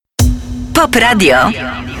POP Radio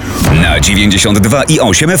na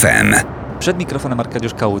 92,8 FM. Przed mikrofonem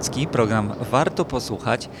Arkadiusz Kałucki, program Warto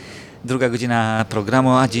Posłuchać. Druga godzina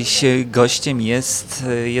programu, a dziś gościem jest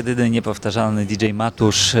jedyny niepowtarzalny DJ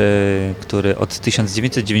Matusz, który od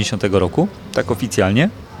 1990 roku, tak oficjalnie,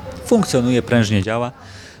 funkcjonuje, prężnie działa,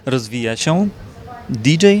 rozwija się.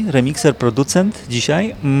 DJ, remixer, producent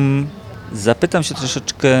dzisiaj. Zapytam się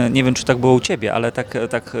troszeczkę, nie wiem czy tak było u Ciebie, ale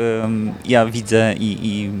tak ja widzę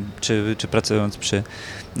i czy pracując przy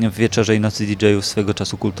Wieczorze i Nocy DJ-ów, swego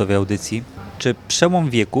czasu kultowej audycji, czy przełom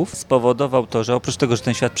wieków spowodował to, że oprócz tego, że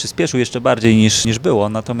ten świat przyspieszył jeszcze bardziej niż było,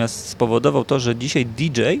 natomiast spowodował to, że dzisiaj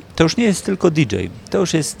DJ to już nie jest tylko DJ, to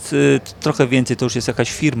już jest trochę więcej, to już jest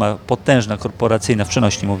jakaś firma potężna, korporacyjna, w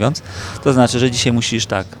przenośni mówiąc, to znaczy, że dzisiaj musisz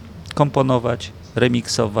tak komponować,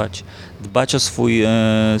 remiksować, dbać o swój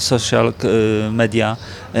social media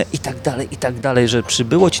i tak dalej, że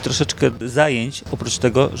przybyło Ci troszeczkę zajęć, oprócz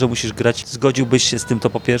tego, że musisz grać, zgodziłbyś się z tym, to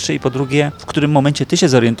po pierwsze, i po drugie, w którym momencie Ty się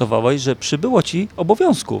zorientowałeś, że przybyło Ci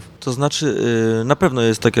obowiązków? To znaczy, na pewno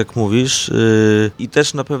jest tak, jak mówisz, i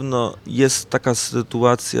też na pewno jest taka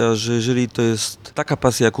sytuacja, że jeżeli to jest taka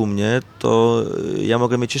pasja jak u mnie, to ja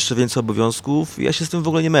mogę mieć jeszcze więcej obowiązków i ja się z tym w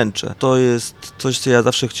ogóle nie męczę. To jest coś, co ja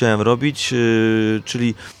zawsze chciałem robić,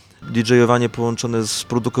 czyli DJ-owanie połączone z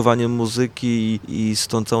produkowaniem muzyki i z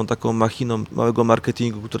tą całą taką machiną małego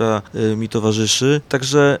marketingu, która mi towarzyszy.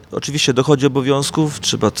 Także oczywiście dochodzi obowiązków,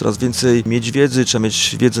 trzeba coraz więcej mieć wiedzy, trzeba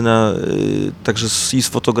mieć wiedzę także i z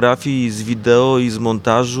fotografii, i z wideo, i z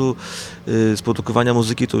montażu, z produkowania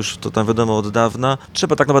muzyki, to tam wiadomo od dawna.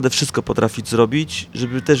 Trzeba tak naprawdę wszystko potrafić zrobić,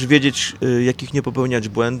 żeby też wiedzieć, jakich nie popełniać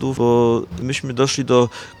błędów, bo myśmy doszli do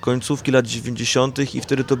końcówki lat 90. i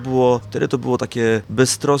wtedy to było takie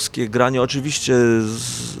beztroskie granie. Oczywiście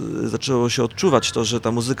zaczęło się odczuwać to, że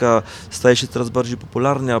ta muzyka staje się coraz bardziej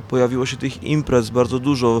popularna, pojawiło się tych imprez bardzo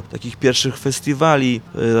dużo, takich pierwszych festiwali,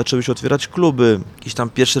 zaczęły się otwierać kluby, jakieś tam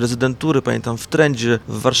pierwsze rezydentury, pamiętam w Trendzie,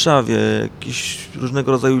 w Warszawie, jakieś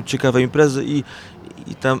różnego rodzaju ciekawe imprezy i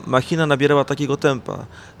ta machina nabierała takiego tempa.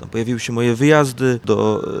 Tam pojawiły się moje wyjazdy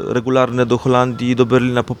regularne do Holandii, do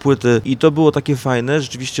Berlina po płyty i to było takie fajne,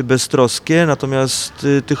 rzeczywiście beztroskie, natomiast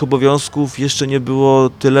tych obowiązków jeszcze nie było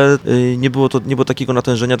tyle, nie było takiego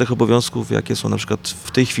natężenia tych obowiązków, jakie są na przykład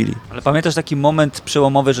w tej chwili. Ale pamiętasz taki moment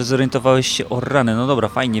przełomowy, że zorientowałeś się, o rany, no dobra,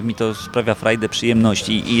 fajnie, mi to sprawia frajdę, przyjemność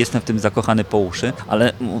i jestem w tym zakochany po uszy,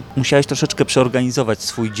 ale musiałeś troszeczkę przeorganizować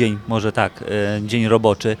swój dzień, może tak, dzień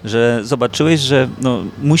roboczy, że zobaczyłeś, że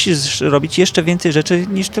musisz robić jeszcze więcej rzeczy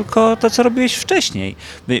niż tylko to, co robiłeś wcześniej.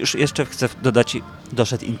 Już jeszcze chcę dodać,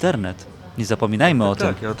 doszedł internet. Nie zapominajmy o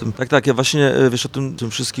tym. Ja właśnie, wiesz, o tym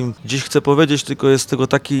wszystkim gdzieś chcę powiedzieć, tylko jest tego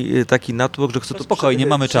taki natłok, że chcę to spokojnie,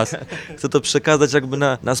 mamy czas. Chcę to przekazać jakby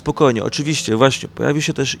na spokojnie. Oczywiście, właśnie, pojawił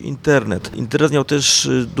się też internet. Internet miał też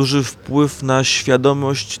duży wpływ na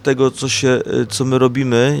świadomość tego, co my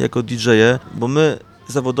robimy jako DJ-e, bo my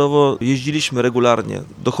zawodowo jeździliśmy regularnie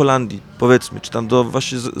do Holandii, powiedzmy, czy tam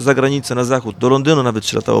właśnie za granicę, na zachód, do Londynu nawet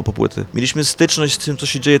się latało po płyty. Mieliśmy styczność z tym, co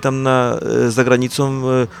się dzieje tam za granicą,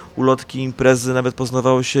 ulotki, imprezy, nawet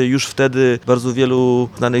poznawało się już wtedy bardzo wielu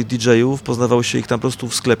znanych DJ-ów, poznawało się ich tam po prostu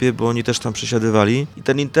w sklepie, bo oni też tam przesiadywali. I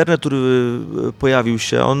ten internet, który pojawił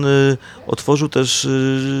się, on otworzył też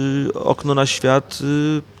okno na świat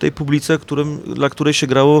tej publice, dla której się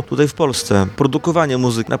grało tutaj w Polsce. Produkowanie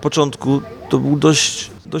muzyki na początku to był dość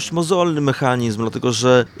mozolny mechanizm, dlatego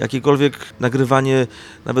że jakiekolwiek nagrywanie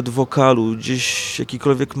nawet wokalu, gdzieś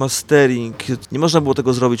jakikolwiek mastering, nie można było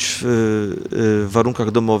tego zrobić w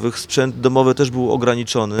warunkach domowych. Sprzęt domowy też był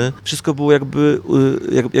ograniczony. Wszystko było jakby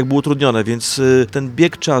utrudnione, więc ten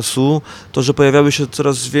bieg czasu, to, że pojawiały się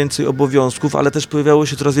coraz więcej obowiązków, ale też pojawiało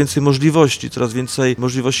się coraz więcej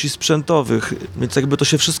możliwości sprzętowych, więc jakby to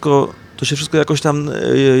się wszystko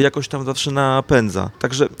jakoś tam zawsze napędza.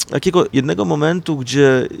 Także jakiego jednego momentu,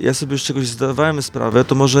 gdzie ja sobie z czegoś zdawałem sprawę,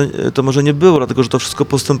 to może nie było, dlatego że to wszystko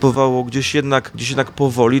postępowało gdzieś jednak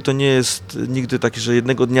powoli. To nie jest nigdy tak, że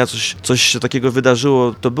jednego dnia coś się takiego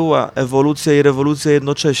wydarzyło. To była ewolucja i rewolucja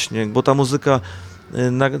jednocześnie, bo ta muzyka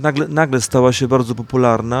nagle stała się bardzo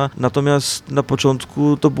popularna, natomiast na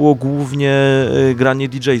początku to było głównie granie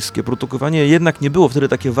DJ-skie. Produkowanie jednak nie było wtedy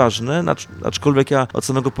takie ważne, aczkolwiek ja od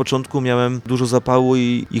samego początku miałem dużo zapału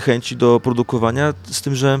i chęci do produkowania, z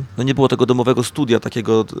tym, że nie było tego domowego studia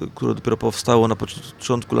takiego, które dopiero powstało na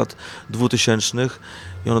początku lat 2000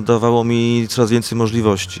 i ono dawało mi coraz więcej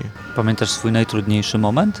możliwości. Pamiętasz swój najtrudniejszy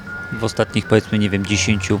moment? w ostatnich, powiedzmy, nie wiem,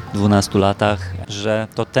 10-12 latach, że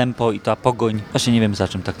to tempo i ta pogoń, właśnie nie wiem za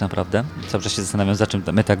czym tak naprawdę, cały czas się zastanawiam, za czym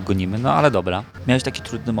my tak gonimy, no ale dobra. Miałeś taki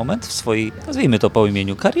trudny moment w swojej, nazwijmy to po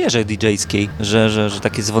imieniu, karierze DJ-skiej, że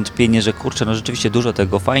takie zwątpienie, że kurczę, no rzeczywiście dużo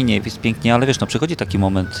tego, fajnie, jest pięknie, ale wiesz, no przychodzi taki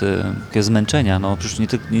moment takiego zmęczenia, no przecież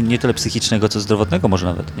nie tyle psychicznego, co zdrowotnego może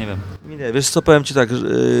nawet, nie wiem. Nie, wiesz co, powiem Ci tak, że,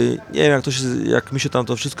 nie wiem jak mi się tam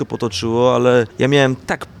to wszystko potoczyło, ale ja miałem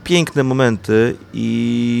tak piękne momenty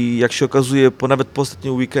i jak się okazuje, nawet po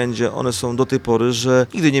ostatnim weekendzie one są do tej pory, że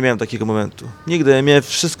nigdy nie miałem takiego momentu. Nigdy. Mnie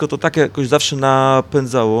wszystko to tak jakoś zawsze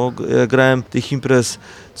napędzało. Ja grałem tych imprez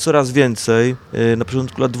coraz więcej. Na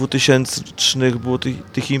początku lat 2000 było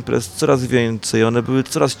tych imprez coraz więcej. One były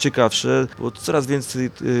coraz ciekawsze, było coraz więcej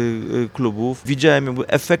klubów. Widziałem jakby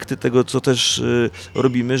efekty tego, co też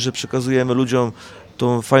robimy, że przekazujemy ludziom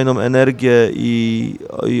tą fajną energię i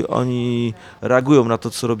oni reagują na to,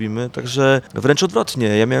 co robimy, także wręcz odwrotnie,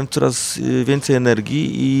 ja miałem coraz więcej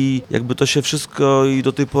energii i jakby to się wszystko i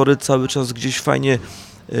do tej pory cały czas gdzieś fajnie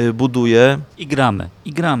buduje. I gramy.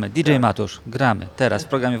 DJ Matusz, gramy. Teraz w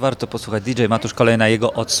programie Warto Posłuchać. DJ Matusz, kolejna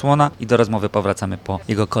jego odsłona i do rozmowy powracamy po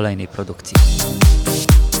jego kolejnej produkcji.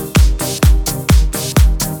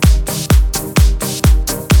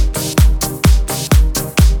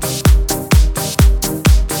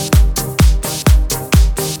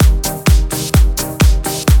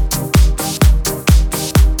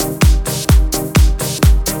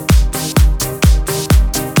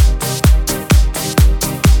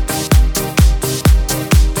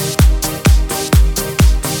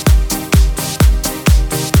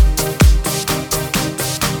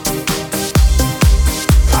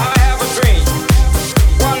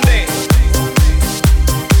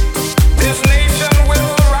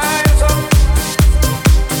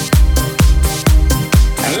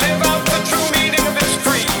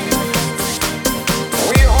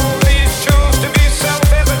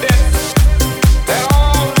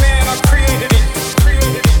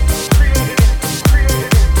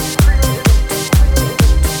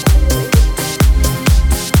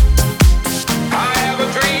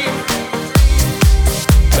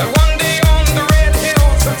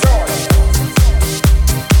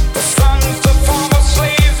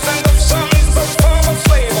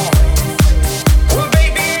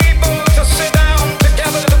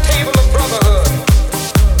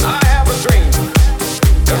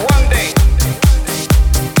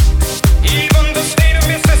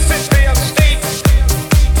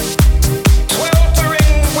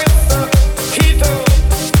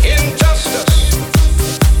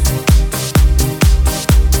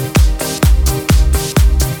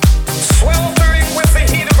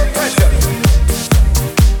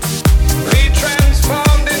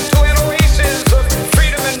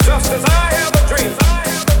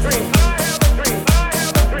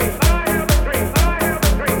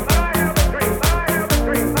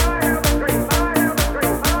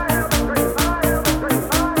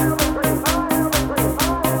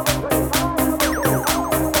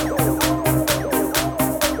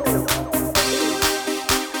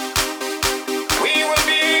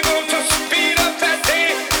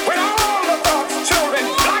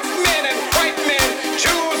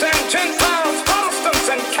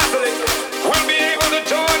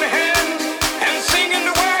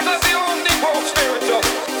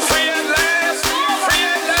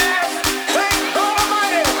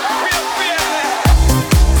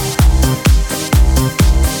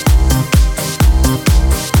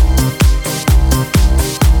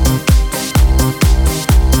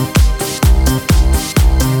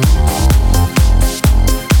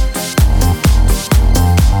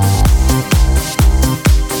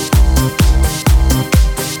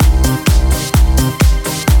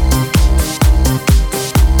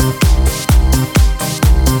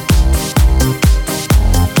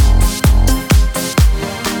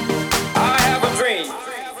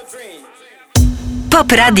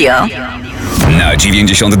 POP Radio. Na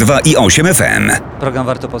 92,8 FM. Program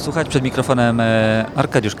Warto Posłuchać. Przed mikrofonem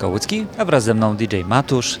Arkadiusz Kałucki, a wraz ze mną DJ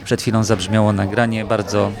Matusz. Przed chwilą zabrzmiało nagranie,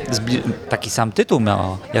 bardzo taki sam tytuł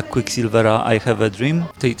miało, jak Quicksilvera I Have a Dream.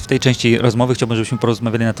 W tej części rozmowy chciałbym, żebyśmy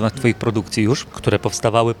porozmawiali na temat twoich produkcji już, które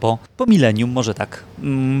powstawały po milenium, może tak.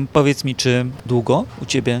 Powiedz mi, czy długo u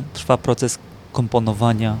ciebie trwa proces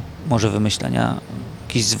komponowania, może wymyślenia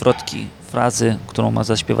jakiejś zwrotki, frazy, którą ma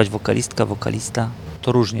zaśpiewać wokalista?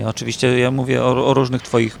 To różnie. Oczywiście ja mówię o różnych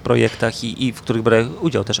twoich projektach i w których brałeś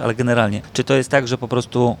udział też, ale generalnie. Czy to jest tak, że po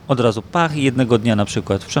prostu od razu pach i jednego dnia na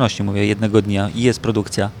przykład, w przenośni mówię, jednego dnia i jest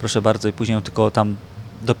produkcja, proszę bardzo, i później ją tylko tam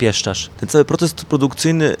dopieszczasz? Ten cały proces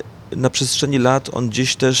produkcyjny na przestrzeni lat on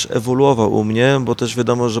gdzieś też ewoluował u mnie, bo też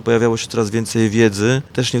wiadomo, że pojawiało się coraz więcej wiedzy.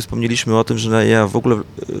 Też nie wspomnieliśmy o tym, że ja w ogóle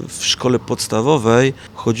w szkole podstawowej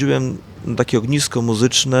chodziłem na takie ognisko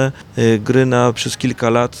muzyczne, przez kilka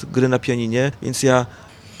lat gry na pianinie, więc ja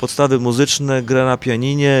podstawy muzyczne, grę na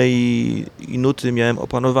pianinie i nuty miałem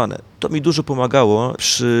opanowane. To mi dużo pomagało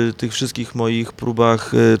przy tych wszystkich moich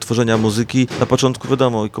próbach tworzenia muzyki. Na początku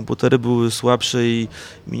wiadomo, komputery były słabsze i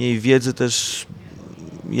mniej wiedzy też,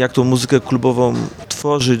 jak tą muzykę klubową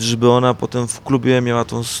tworzyć, żeby ona potem w klubie miała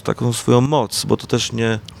taką swoją moc, bo to też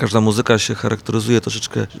nie każda muzyka się charakteryzuje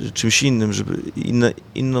troszeczkę czymś innym, żeby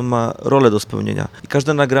inną ma rolę do spełnienia. I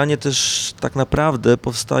każde nagranie też tak naprawdę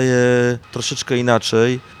powstaje troszeczkę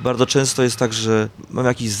inaczej. Bardzo często jest tak, że mam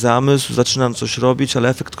jakiś zamysł, zaczynam coś robić, ale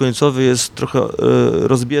efekt końcowy jest trochę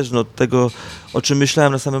rozbieżny od tego, o czym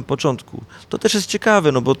myślałem na samym początku. To też jest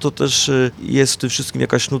ciekawe, no bo to też jest w tym wszystkim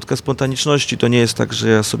jakaś nutka spontaniczności. To nie jest tak, że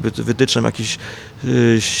ja sobie wytyczam jakieś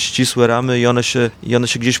ścisłe ramy i one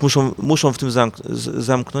się gdzieś muszą w tym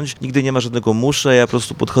zamknąć. Nigdy nie ma żadnego muszę, ja po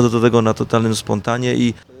prostu podchodzę do tego na totalnym spontanie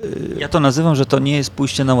i... Ja to nazywam, że to nie jest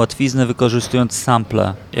pójście na łatwiznę wykorzystując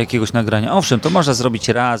sample jakiegoś nagrania. Owszem, to można zrobić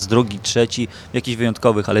raz, drugi, trzeci, w jakichś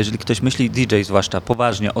wyjątkowych, ale jeżeli ktoś myśli, DJ zwłaszcza,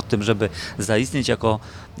 poważnie o tym, żeby zaistnieć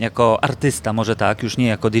jako artysta, może tak, już nie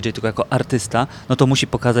jako DJ, tylko jako artysta, no to musi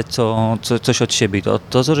pokazać coś od siebie. I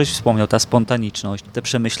to, co żeś wspomniał, ta spontaniczność, te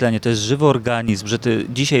przemyślenie, to jest żywy organizm, że ty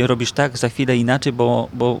dzisiaj robisz tak, za chwilę inaczej,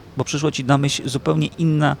 bo przyszło ci na myśl zupełnie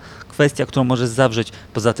inna kwestia, którą możesz zawrzeć.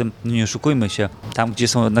 Poza tym, nie oszukujmy się, tam, gdzie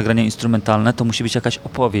są nagrania instrumentalne, to musi być jakaś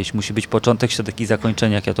opowieść, musi być początek, środek i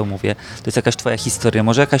zakończenie, jak ja to mówię. To jest jakaś twoja historia,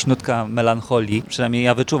 może jakaś nutka melancholii. Przynajmniej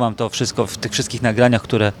ja wyczuwam to wszystko w tych wszystkich nagraniach,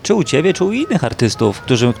 które czy u ciebie, czy u innych artystów,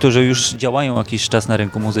 którzy już działają jakiś czas na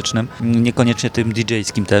rynku muzycznym, niekoniecznie tym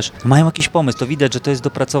DJ-skim też, mają jakiś pomysł, to widać, że to jest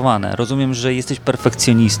dopracowane. Rozumiem, że jesteś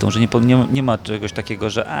perfekcjonistą, że nie ma czegoś takiego,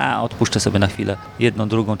 że odpuszczę sobie na chwilę jedną,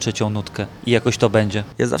 drugą, trzecią nutkę i jakoś to będzie.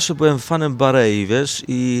 Ja zawsze byłem fanem Barei, wiesz,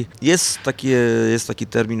 i jest taki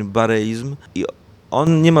termin bareizm i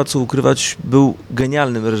on, nie ma co ukrywać, był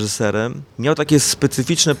genialnym reżyserem. Miał takie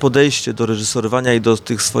specyficzne podejście do reżyserowania i do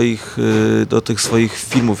tych swoich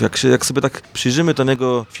filmów. Jak sobie tak przyjrzymy tam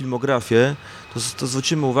jego filmografię, to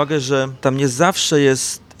zwrócimy uwagę, że tam nie zawsze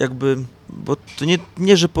jest jakby, bo to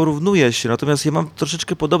nie że porównuje się, natomiast ja mam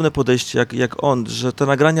troszeczkę podobne podejście jak on, że te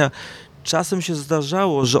nagrania czasem się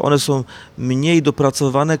zdarzało, że one są mniej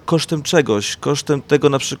dopracowane kosztem czegoś, kosztem tego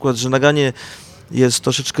na przykład, że nagranie jest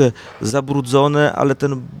troszeczkę zabrudzone, ale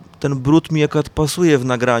ten brud mi akurat pasuje w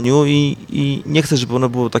nagraniu i nie chcę, żeby ono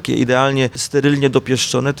było takie idealnie, sterylnie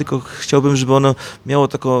dopieszczone, tylko chciałbym,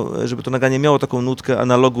 żeby to nagranie miało taką nutkę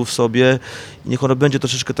analogu w sobie. Niech ono będzie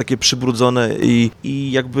troszeczkę takie przybrudzone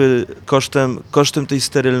i jakby kosztem tej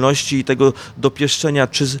sterylności i tego dopieszczenia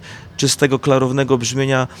czystego, klarownego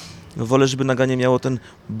brzmienia wolę, żeby nagranie miało ten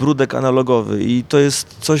brudek analogowy i to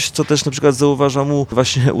jest coś, co też na przykład zauważam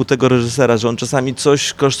u tego reżysera, że on czasami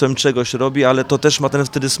coś kosztem czegoś robi, ale to też ma ten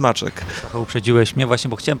wtedy smaczek. Trochę uprzedziłeś mnie właśnie,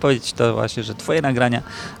 bo chciałem powiedzieć to właśnie, że twoje nagrania,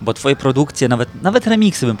 bo twoje produkcje, nawet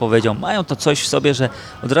remiksy bym powiedział, mają to coś w sobie, że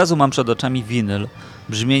od razu mam przed oczami winyl,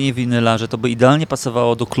 brzmienie winyla, że to by idealnie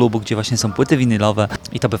pasowało do klubu, gdzie właśnie są płyty winylowe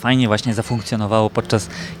i to by fajnie właśnie zafunkcjonowało podczas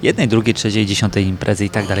jednej, drugiej, trzeciej, 10 imprezy i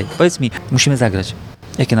tak dalej. Powiedz mi, musimy zagrać.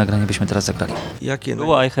 Jakie nagranie byśmy teraz zagrali?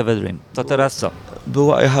 Było I Have a Dream. To teraz co?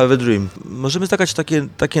 Było I Have a Dream. Możemy zagrać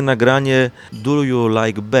takie nagranie Do You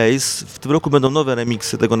Like Bass. W tym roku będą nowe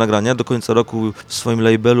remiksy tego nagrania. Do końca roku w swoim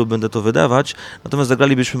labelu będę to wydawać. Natomiast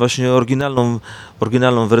zagralibyśmy właśnie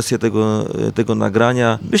oryginalną wersję tego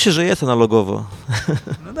nagrania. Myślę, że jest analogowo.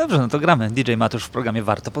 No dobrze, no to gramy. DJ Matusz w programie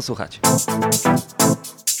Warto Posłuchać.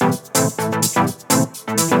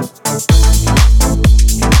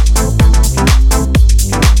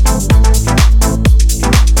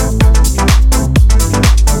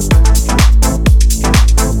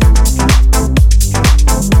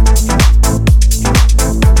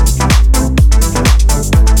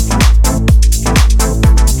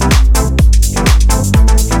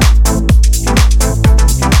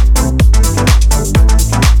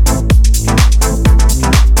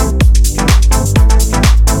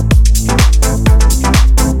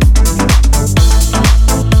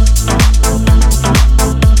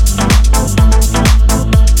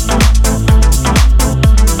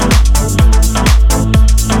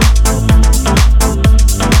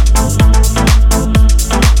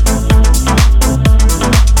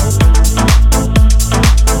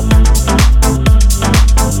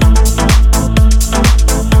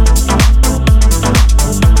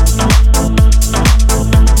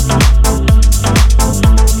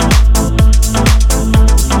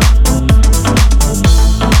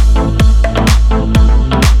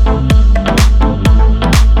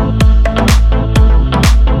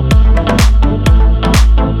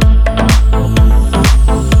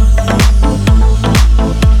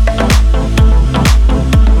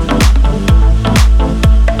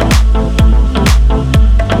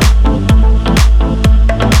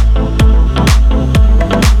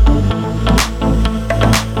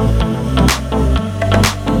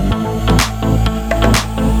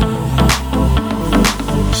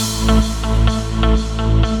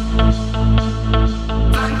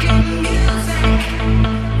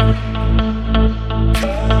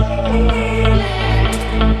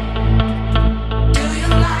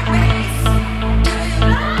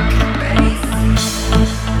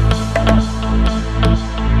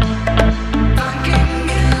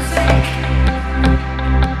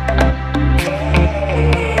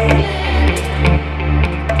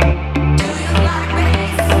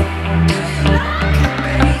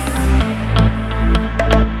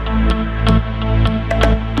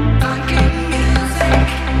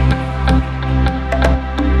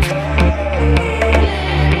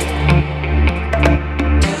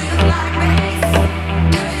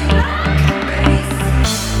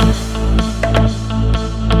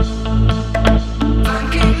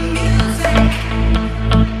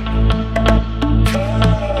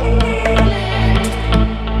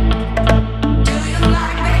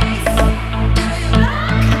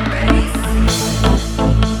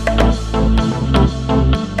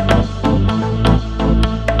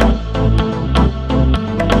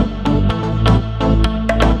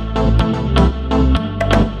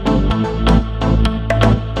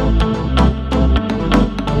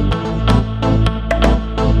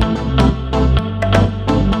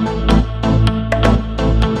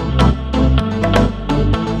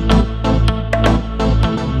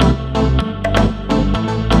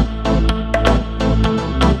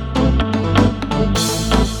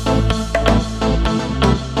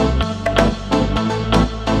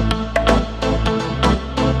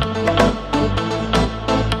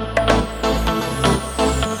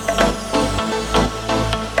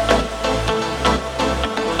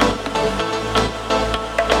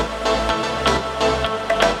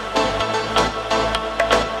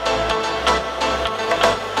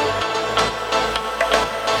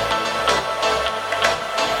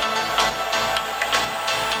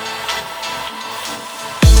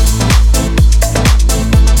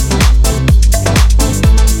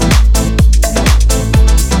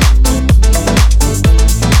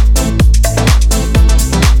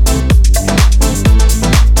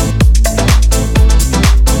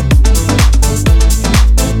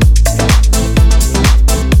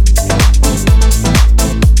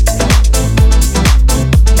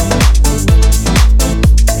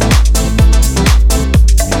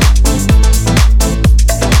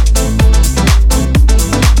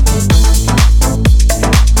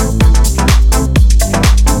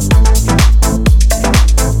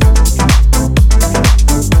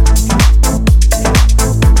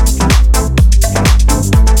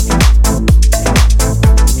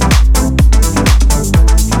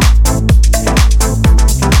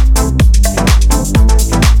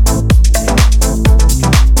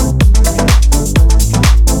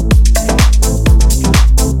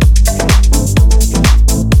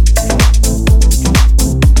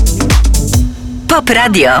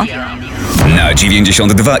 Radio. Na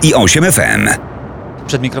 92,8 FM.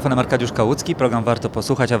 Przed mikrofonem Arkadiusz Kałucki, program Warto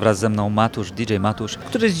Posłuchać, a wraz ze mną Matusz, DJ Matusz,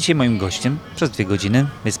 który jest dzisiaj moim gościem przez 2 godziny.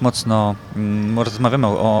 Jest mocno, rozmawiamy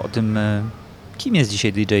o tym, kim jest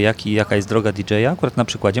dzisiaj DJ, jaka jest droga DJ-a, akurat na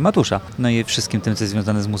przykładzie Matusza. No i wszystkim tym, co jest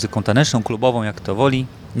związane z muzyką taneczną, klubową, jak to woli.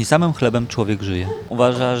 Nie samym chlebem człowiek żyje.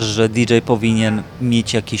 Uważasz, że DJ powinien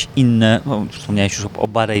mieć jakieś inne, wspomniałeś już o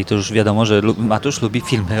Barei, i to już wiadomo, że Matusz lubi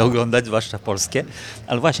filmy oglądać, zwłaszcza polskie,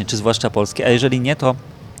 ale właśnie, czy zwłaszcza polskie, a jeżeli nie, to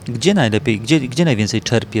gdzie najlepiej, gdzie najwięcej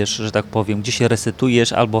czerpiesz, że tak powiem, gdzie się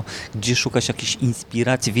resetujesz albo gdzie szukasz jakiejś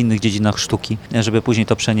inspiracji w innych dziedzinach sztuki, żeby później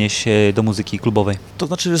to przenieść do muzyki klubowej? To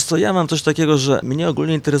znaczy, wiesz co, ja mam coś takiego, że mnie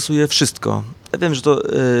ogólnie interesuje wszystko. Ja wiem, że to...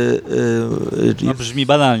 No, brzmi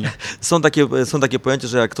banalnie. Są takie pojęcia,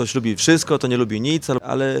 że jak ktoś lubi wszystko, to nie lubi nic,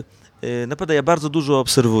 ale naprawdę ja bardzo dużo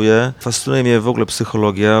obserwuję. Fascynuje mnie w ogóle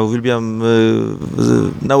psychologia. Uwielbiam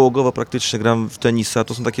nałogowo praktycznie gram w tenisa.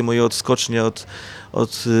 To są takie moje odskocznie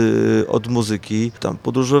od muzyki. Tam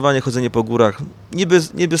podróżowanie, chodzenie po górach.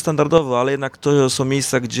 Niby standardowo, ale jednak to są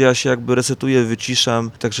miejsca, gdzie ja się jakby resetuję,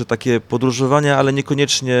 wyciszam. Także takie podróżowania, ale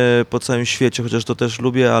niekoniecznie po całym świecie, chociaż to też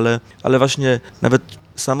lubię, ale właśnie nawet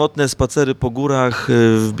samotne spacery po górach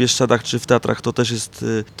w Bieszczadach czy w Tatrach to też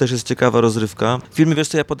jest ciekawa rozrywka. W filmie, wiesz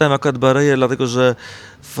co, ja podałem akurat Bareję, dlatego że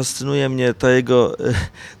fascynuje mnie to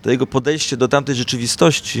jego podejście do tamtej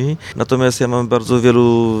rzeczywistości. Natomiast ja mam bardzo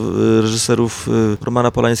wielu reżyserów,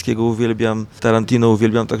 Romana Polańskiego uwielbiam, Tarantino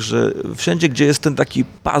uwielbiam, także wszędzie, gdzie jest ten taki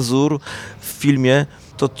pazur w filmie,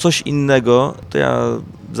 to coś innego, to ja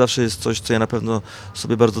zawsze jest coś, co ja na pewno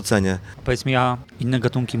sobie bardzo cenię. Powiedz mi, a inne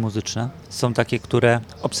gatunki muzyczne są takie, które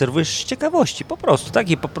obserwujesz z ciekawości, po prostu, tak?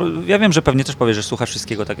 Ja wiem, że pewnie też powiesz, że słuchasz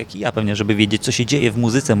wszystkiego, tak jak i ja, pewnie, żeby wiedzieć, co się dzieje w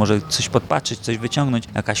muzyce, może coś podpatrzeć, coś wyciągnąć,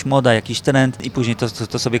 jakaś moda, jakiś trend i później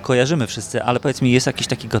to sobie kojarzymy wszyscy, ale powiedz mi, jest jakiś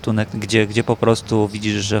taki gatunek, gdzie po prostu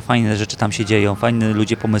widzisz, że fajne rzeczy tam się dzieją, fajne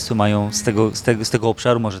ludzie pomysły mają z tego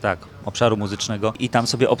obszaru, może tak, obszaru muzycznego i tam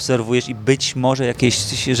sobie obserwujesz i być może jakieś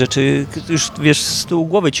rzeczy już, wiesz, z tyłu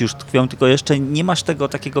głowy ci już tkwią, tylko jeszcze nie masz tego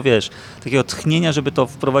takiego, wiesz, takiego tchnienia, żeby to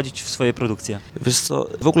wprowadzić w swoje produkcje. Wiesz co,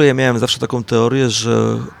 w ogóle ja miałem zawsze taką teorię,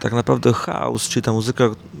 że tak naprawdę house, czyli ta muzyka,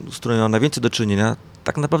 z którą ja mam najwięcej do czynienia,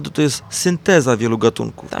 tak naprawdę to jest synteza wielu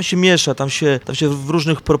gatunków. Tam się miesza, tam się w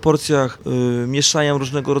różnych proporcjach mieszają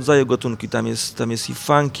różnego rodzaju gatunki. Tam jest i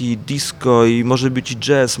funky, i disco, i może być i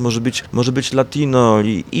jazz, może być latino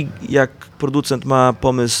i jak producent ma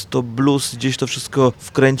pomysł, to blues gdzieś to wszystko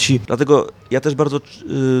wkręci. Dlatego ja też bardzo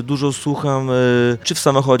dużo słucham, czy w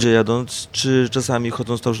samochodzie jadąc, czy czasami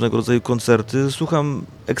chodząc na różnego rodzaju koncerty. Słucham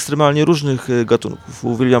ekstremalnie różnych gatunków.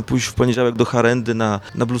 Uwielbiam pójść w poniedziałek do Harendy na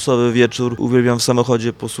bluesowy wieczór. Uwielbiam w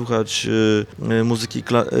samochodzie posłuchać muzyki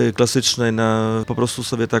klasycznej, po prostu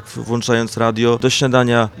sobie tak włączając radio. Do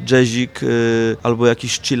śniadania jazzik albo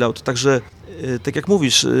jakiś chillout. Także tak jak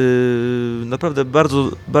mówisz, naprawdę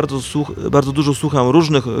bardzo dużo słucham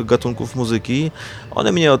różnych gatunków muzyki.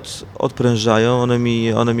 One mnie odprężają,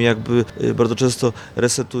 one mi jakby bardzo często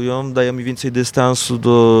resetują, dają mi więcej dystansu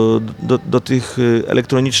do tych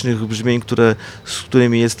elektronicznych brzmień, z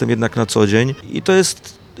którymi jestem jednak na co dzień. I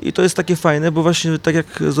to jest takie fajne, bo właśnie tak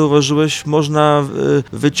jak zauważyłeś, można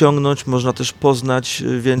wyciągnąć, można też poznać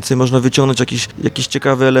więcej, można wyciągnąć jakieś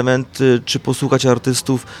ciekawe elementy, czy posłuchać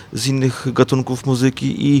artystów z innych gatunków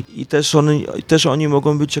muzyki i też oni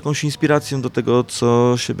mogą być jakąś inspiracją do tego,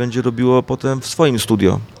 co się będzie robiło potem w swoim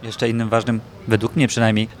studio. Jeszcze innym ważnym, według mnie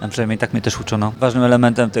przynajmniej tak mnie też uczono, ważnym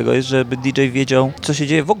elementem tego jest, żeby DJ wiedział, co się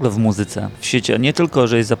dzieje w ogóle w muzyce, w świecie. Nie tylko,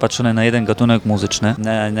 że jest zapatrzony na jeden gatunek muzyczny,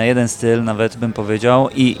 na jeden styl nawet bym powiedział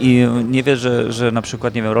i nie wierzę, że na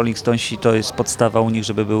przykład, nie wiem, Rolling Stonesi to jest podstawa u nich,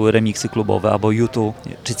 żeby były remiksy klubowe, albo U2,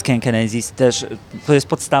 czy Skank Genesis też, to jest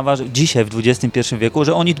podstawa, że dzisiaj w XXI wieku,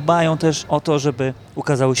 że oni dbają też o to, żeby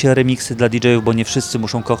ukazały się remiksy dla DJ-ów, bo nie wszyscy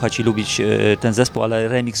muszą kochać i lubić ten zespół, ale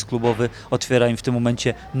remix klubowy otwiera im w tym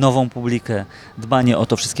momencie nową publikę, dbanie o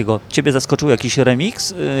to wszystkiego. Ciebie zaskoczył jakiś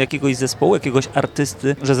remix jakiegoś zespołu, jakiegoś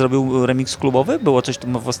artysty, że zrobił remix klubowy? Było coś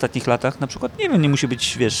w ostatnich latach na przykład? Nie wiem, nie musi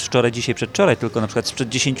być, wiesz, wczoraj, dzisiaj, przedwczoraj, tylko na przykład sprzed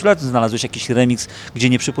 10 lat znalazłeś jakiś remix, gdzie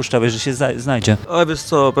nie przypuszczałeś, że się znajdzie. Ale wiesz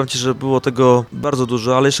co, powiem ci, że było tego bardzo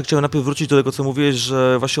dużo, ale jeszcze chciałem najpierw wrócić do tego, co mówiłeś,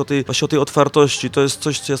 że właśnie o tej otwartości, to jest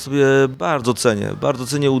coś, co ja sobie bardzo cenię. Bardzo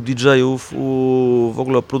cenię u DJ-ów, w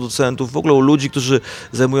ogóle producentów, w ogóle u ludzi, którzy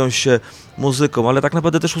zajmują się muzyką, ale tak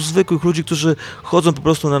naprawdę też u zwykłych ludzi, którzy chodzą po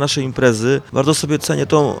prostu na nasze imprezy. Bardzo sobie cenię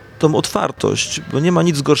tą otwartość, bo nie ma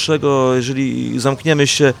nic gorszego, jeżeli zamkniemy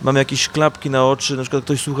się, mamy jakieś klapki na oczy, na przykład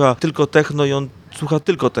ktoś słucha tylko techno i on słucha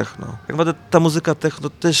tylko techno. Tak naprawdę ta muzyka techno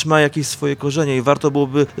też ma jakieś swoje korzenie i warto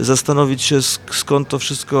byłoby zastanowić się, skąd to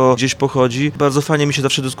wszystko gdzieś pochodzi. Bardzo fajnie mi się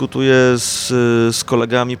zawsze dyskutuje z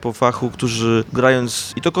kolegami po fachu, którzy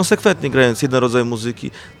grając, i to konsekwentnie grając jeden rodzaj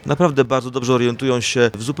muzyki, naprawdę bardzo dobrze orientują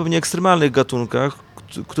się w zupełnie ekstremalnych gatunkach,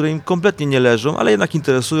 które im kompletnie nie leżą, ale jednak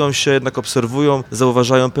interesują się, jednak obserwują,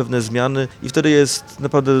 zauważają pewne zmiany i wtedy jest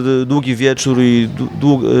naprawdę długi wieczór i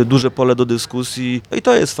duże pole do dyskusji. No i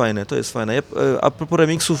to jest fajne, to jest fajne. A propos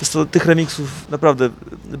remixów, tych remixów naprawdę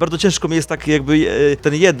bardzo ciężko mi jest tak jakby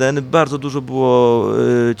ten jeden, bardzo dużo było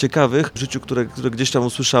ciekawych w życiu, które gdzieś tam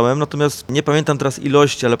usłyszałem, natomiast nie pamiętam teraz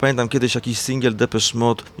ilości, ale pamiętam kiedyś jakiś singiel Depeche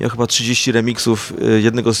Mode miał chyba 30 remixów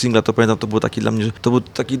jednego singla, to pamiętam, to był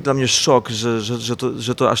taki dla mnie szok,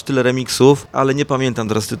 że to aż tyle remixów, ale nie pamiętam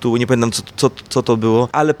teraz tytułu, nie pamiętam co to było,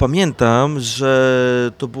 ale pamiętam,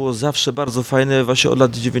 że to było zawsze bardzo fajne właśnie od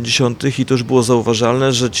lat 90. i to już było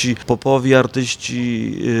zauważalne, że ci popowi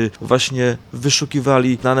artyści właśnie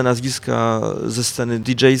wyszukiwali znane nazwiska ze sceny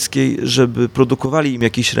DJ-skiej, żeby produkowali im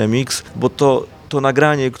jakiś remix, bo to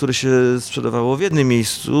nagranie, które się sprzedawało w jednym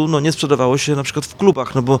miejscu, no nie sprzedawało się na przykład w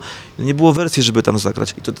klubach, no bo nie było wersji, żeby tam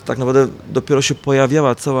zagrać. I to tak naprawdę dopiero się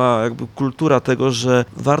pojawiała cała jakby kultura tego, że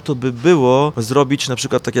warto by było zrobić na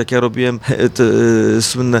przykład tak jak ja robiłem te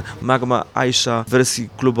słynne Magma Aisha w wersji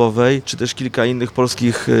klubowej, czy też kilka innych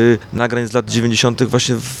polskich nagrań z lat 90.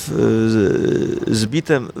 właśnie z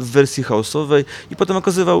bitem w wersji house'owej i potem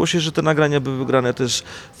okazywało się, że te nagrania były grane też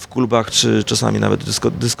w klubach, czy czasami nawet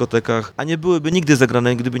w dyskotekach, a nie byłyby nigdy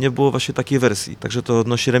zagrane, gdyby nie było właśnie takiej wersji. Także to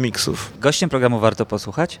odnosi remixów. Gościem programu Warto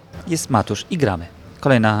Posłuchać jest Matusz i gramy.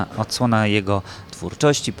 Kolejna odsłona jego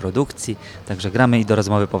twórczości, produkcji, także gramy i do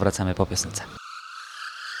rozmowy powracamy po piosence.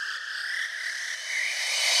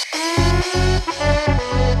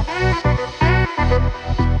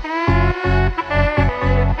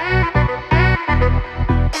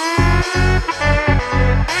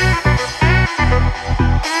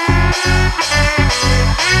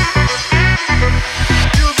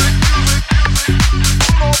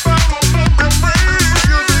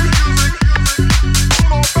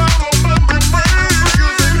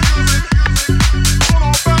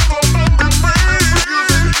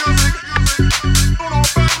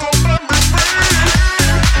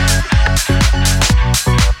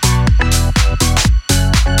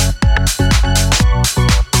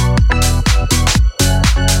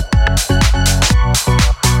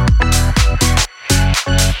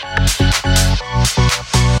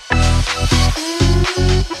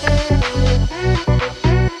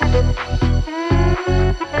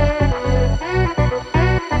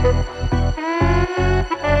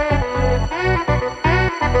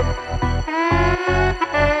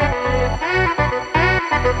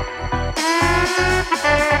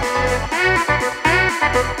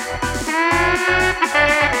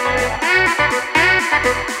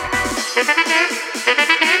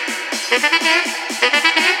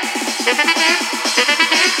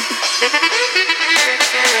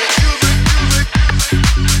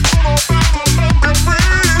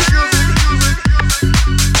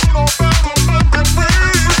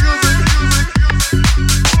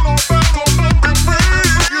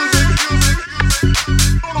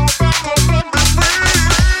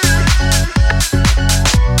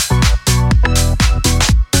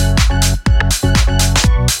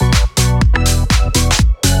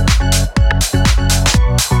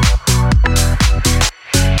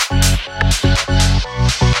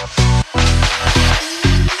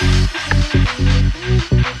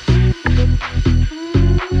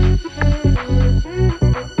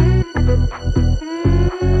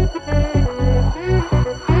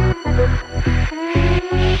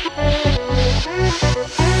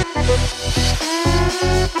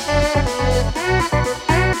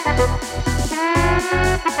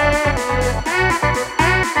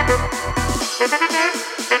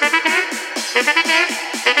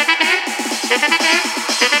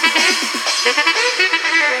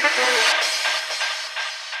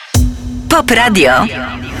 POP Radio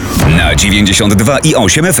na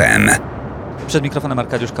 92,8 FM. Przed mikrofonem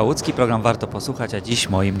Arkadiusz Kałucki, program Warto Posłuchać, a dziś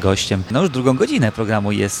moim gościem, już drugą godzinę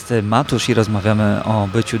programu jest Matusz i rozmawiamy o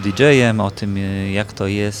byciu DJ-em, o tym jak to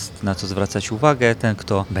jest, na co zwracać uwagę. Ten,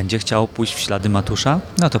 kto będzie chciał pójść w ślady Matusza,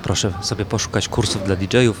 no to proszę sobie poszukać kursów dla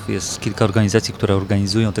DJ-ów. Jest kilka organizacji, które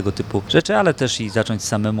organizują tego typu rzeczy, ale też i zacząć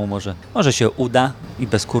samemu może się uda i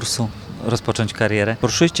bez kursu rozpocząć karierę.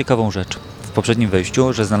 Poruszyłeś ciekawą rzecz w poprzednim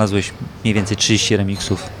wejściu, że znalazłeś mniej więcej 30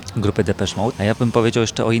 remixów grupy Depeche Mode. A ja bym powiedział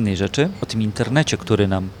jeszcze o innej rzeczy, o tym internecie, który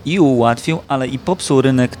nam i ułatwił, ale i popsuł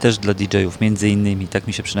rynek też dla DJ-ów, między innymi, tak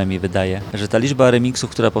mi się przynajmniej wydaje, że ta liczba remixów,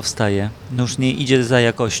 która powstaje, no już nie idzie za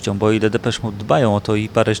jakością, bo o ile Depeche Mode dbają o to i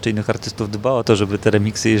parę jeszcze innych artystów dba o to, żeby te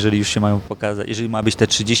remiksy, jeżeli już się mają pokazać, jeżeli ma być te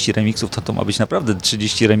 30 remiksów, to ma być naprawdę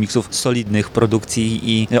 30 remiksów solidnych produkcji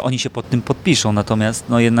i oni się pod tym podpiszą, natomiast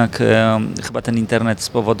no jednak chyba ten internet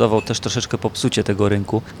spowodował też troszeczkę popsucie tego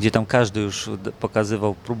rynku, gdzie tam każdy już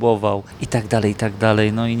pokazywał, próbował i tak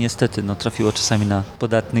dalej, no i niestety no, trafiło czasami na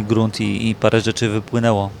podatny grunt i parę rzeczy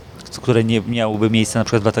wypłynęło, które nie miałyby miejsca na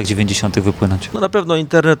przykład w latach 90. wypłynąć. No na pewno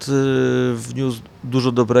internet wniósł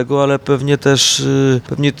dużo dobrego, ale pewnie też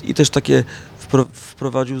takie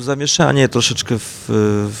wprowadził zamieszanie troszeczkę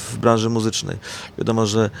w branży muzycznej. Wiadomo,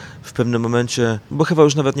 że w pewnym momencie, bo chyba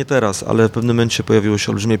już nawet nie teraz, ale w pewnym momencie pojawiło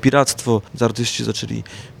się olbrzymie piractwo, artyści zaczęli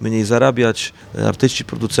mniej zarabiać, artyści,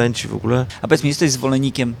 producenci w ogóle. A powiedz mi, jesteś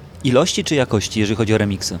zwolennikiem ilości czy jakości, jeżeli chodzi o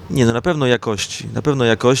remiksy? Nie, no na pewno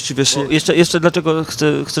jakości, wiesz... Jeszcze dlaczego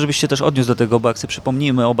chcę, żebyś się też odniósł do tego, bo jak sobie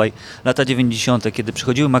przypomnijmy obaj lata 90., kiedy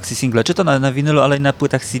przychodziły maxi single, czy to na winylu, ale i na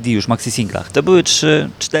płytach CD już, maxi singlach. To były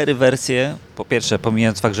 3-4 wersje. Po pierwsze,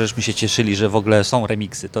 pomijając fakt, że żeśmy się cieszyli, że w ogóle są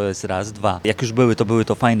remiksy, to jest raz, dwa. Jak już były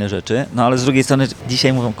to fajne rzeczy, no ale z drugiej strony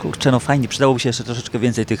dzisiaj mówią, kurczę, no fajnie, przydałoby się jeszcze troszeczkę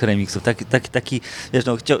więcej tych remiksów. Taki wiesz,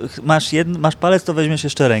 no, masz palec, to weźmiesz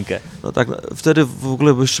jeszcze rękę. No tak, wtedy w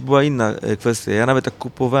ogóle jeszcze była inna kwestia. Ja nawet jak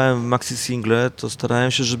kupowałem maxi single, to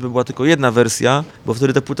starałem się, żeby była tylko jedna wersja, bo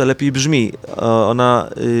wtedy ta płyta lepiej brzmi. Ona,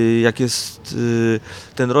 jak jest,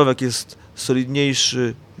 ten rowek jest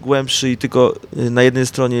solidniejszy, głębszy i tylko na jednej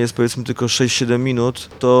stronie jest powiedzmy tylko 6-7 minut,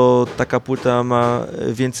 to taka płyta ma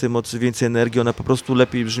więcej mocy, więcej energii, ona po prostu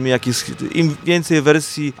lepiej brzmi. Jak jest, im więcej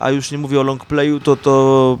wersji, a już nie mówię o long playu,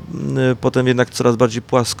 to potem jednak coraz bardziej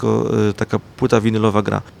płasko taka płyta winylowa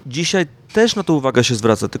gra. Dzisiaj też na to uwaga się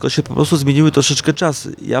zwraca, tylko się po prostu zmieniły troszeczkę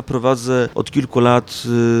czasy. Ja prowadzę od kilku lat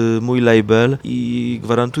mój label i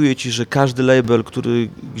gwarantuję Ci, że każdy label, który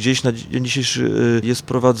gdzieś na dzień dzisiejszy jest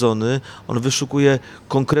prowadzony, on wyszukuje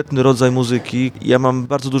konkretny rodzaj muzyki. Ja mam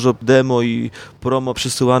bardzo dużo demo i promo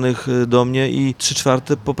przysyłanych do mnie i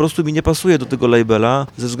 3/4 po prostu mi nie pasuje do tego labela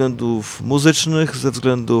ze względów muzycznych, ze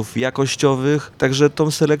względów jakościowych, także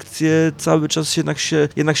tą selekcję cały czas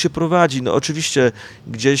jednak się prowadzi. No oczywiście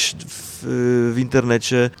gdzieś w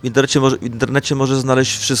internecie może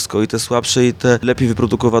znaleźć wszystko, i te słabsze, i te lepiej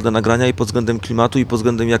wyprodukowane nagrania, i pod względem klimatu, i pod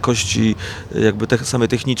względem jakości jakby samej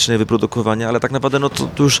technicznej wyprodukowania, ale tak naprawdę no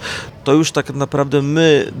to już tak naprawdę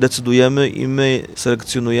my decydujemy i my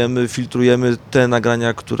selekcjonujemy, filtrujemy te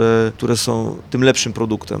nagrania, które są tym lepszym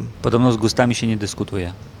produktem. Podobno z gustami się nie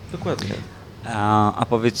dyskutuje. Dokładnie. A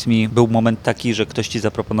powiedz mi, był moment taki, że ktoś Ci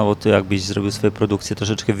zaproponował, ty jakbyś zrobił swoją produkcję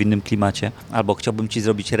troszeczkę w innym klimacie, albo chciałbym Ci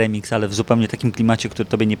zrobić remix, ale w zupełnie takim klimacie, który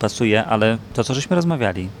Tobie nie pasuje, ale to, co żeśmy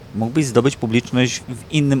rozmawiali, mógłbyś zdobyć publiczność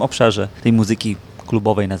w innym obszarze tej muzyki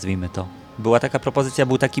klubowej, nazwijmy to. Była taka propozycja,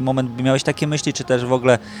 był taki moment, miałeś takie myśli, czy też w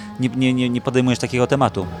ogóle nie podejmujesz takiego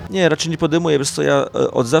tematu? Nie, raczej nie podejmuję. Wiesz co, ja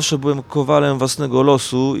od zawsze byłem kowalem własnego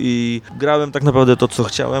losu i grałem tak naprawdę to, co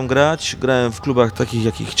chciałem grać. Grałem w klubach takich,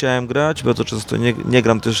 jakich chciałem grać. Bardzo często nie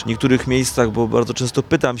gram też w niektórych miejscach, bo bardzo często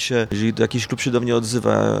pytam się, jeżeli jakiś klub się do mnie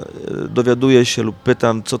odzywa, dowiaduję się lub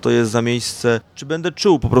pytam, co to jest za miejsce, czy będę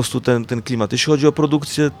czuł po prostu ten klimat. Jeśli chodzi o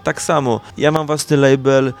produkcję, tak samo. Ja mam własny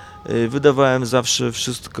label, wydawałem zawsze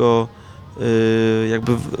wszystko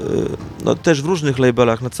jakby no, też w różnych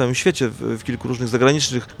labelach na całym świecie, w kilku różnych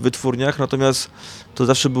zagranicznych wytwórniach, natomiast to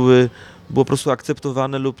zawsze było po prostu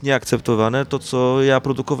akceptowane lub nieakceptowane to, co ja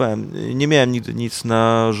produkowałem. Nie miałem nigdy nic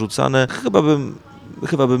narzucane.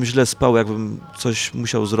 Chyba bym źle spał, jakbym coś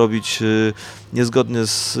musiał zrobić niezgodnie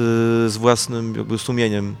z własnym jakby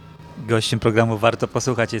sumieniem. Gościem programu Warto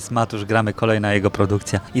Posłuchać jest Matusz, gramy kolejna jego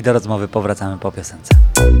produkcja i do rozmowy powracamy po piosence.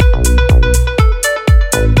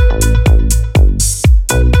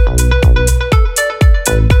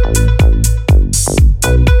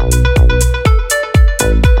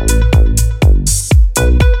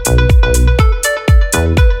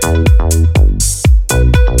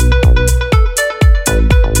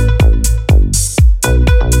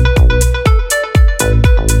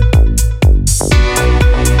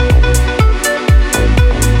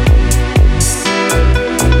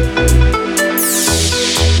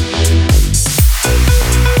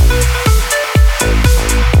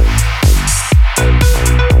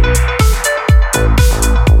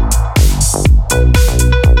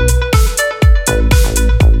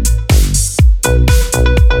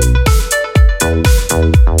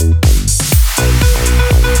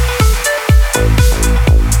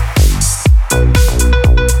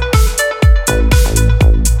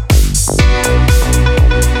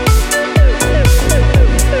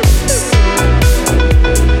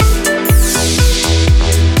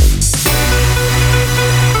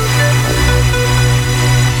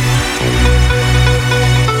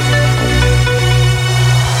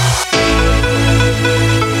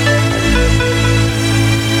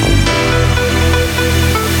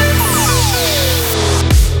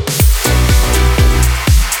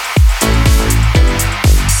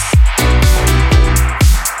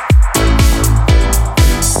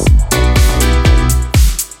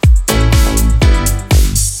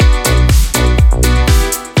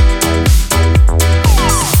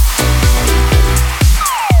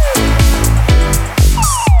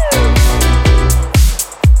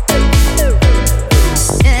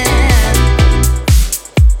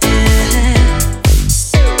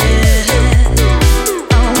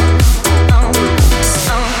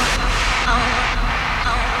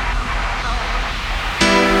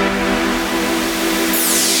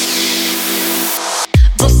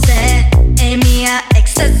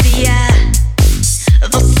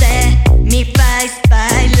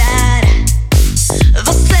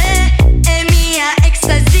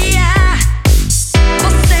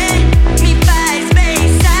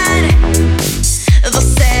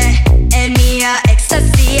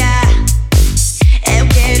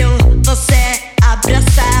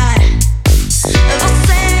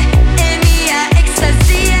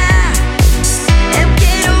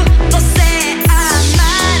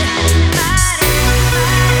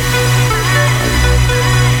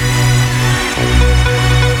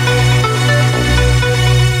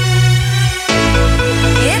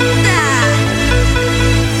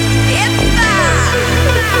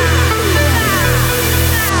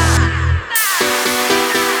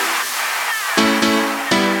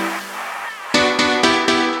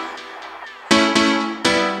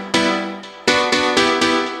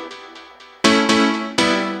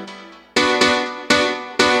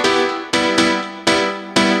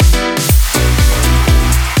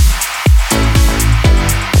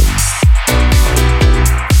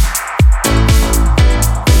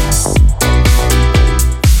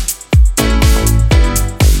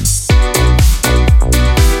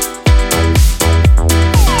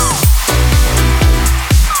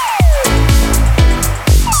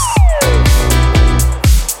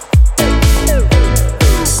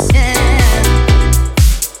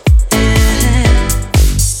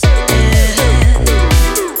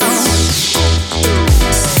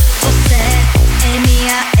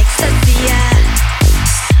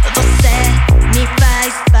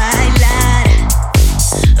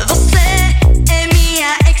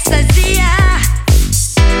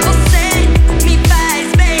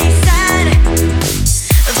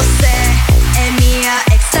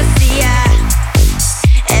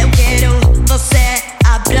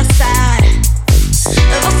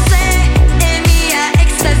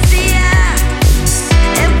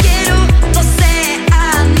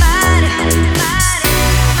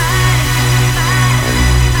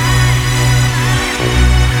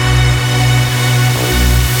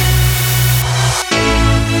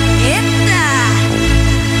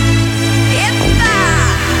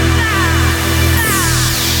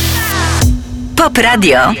 POP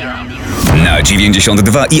Radio na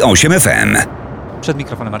 92,8 FM. Przed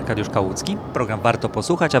mikrofonem Arkadiusz Kałucki. Program Warto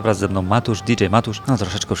Posłuchać, a wraz ze mną Matusz, DJ Matusz. No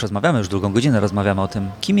troszeczkę już rozmawiamy, już drugą godzinę rozmawiamy o tym,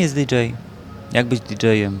 kim jest DJ, jak być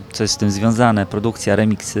DJ-em, co jest z tym związane, produkcja,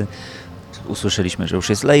 remiksy. Usłyszeliśmy, że już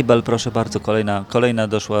jest label, proszę bardzo, kolejna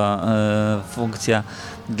doszła funkcja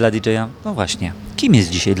dla DJ-a. No właśnie, kim jest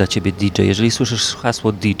dzisiaj dla Ciebie DJ? Jeżeli słyszysz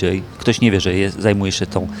hasło DJ, ktoś nie wie, że zajmujesz się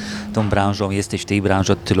tą branżą, jesteś w tej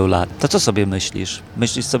branży od tylu lat, to co sobie myślisz?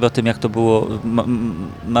 Myślisz sobie o tym, jak to było,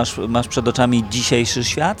 masz przed oczami dzisiejszy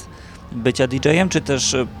świat bycia DJ-em, czy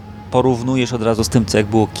też porównujesz od razu z tym, co jak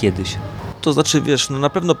było kiedyś? To znaczy, wiesz, no na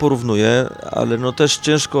pewno porównuję, ale no też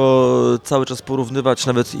ciężko cały czas porównywać,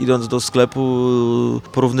 nawet idąc do sklepu,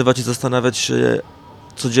 porównywać i zastanawiać się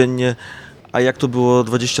codziennie, a jak to było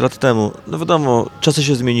 20 lat temu. No wiadomo, czasy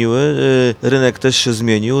się zmieniły, rynek też się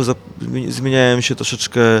zmienił, zmieniają się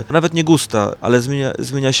troszeczkę, nawet nie gusta, ale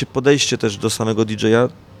zmienia się podejście też do samego DJ-a.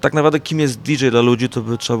 Tak naprawdę kim jest DJ dla ludzi, to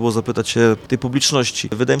by trzeba było zapytać się tej publiczności.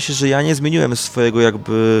 Wydaje mi się, że ja nie zmieniłem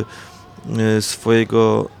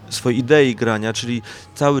swojej idei grania, czyli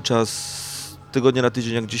cały czas tygodnia na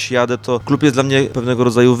tydzień, jak gdzieś jadę, to klub jest dla mnie pewnego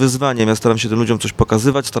rodzaju wyzwaniem. Ja staram się tym ludziom coś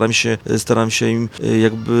pokazywać, staram się im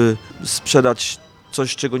jakby sprzedać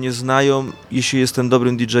coś, czego nie znają. Jeśli jestem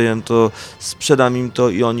dobrym DJ-em, to sprzedam im to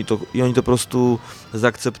i oni to po prostu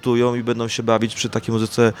zaakceptują i będą się bawić przy takiej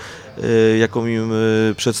muzyce, jaką im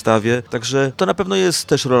przedstawię. Także to na pewno jest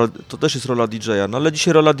też rola DJ-a. No ale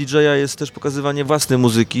dzisiaj rola DJ-a jest też pokazywanie własnej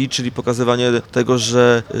muzyki, czyli pokazywanie tego,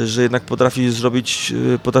 że jednak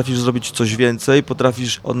potrafisz zrobić coś więcej,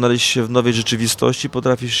 potrafisz odnaleźć się w nowej rzeczywistości,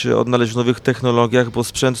 potrafisz się odnaleźć w nowych technologiach, bo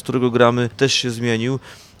sprzęt, z którego gramy, też się zmienił.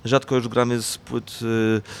 Rzadko już gramy z płyt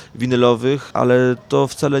winylowych, ale to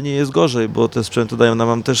wcale nie jest gorzej, bo te sprzęty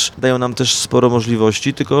dają nam też sporo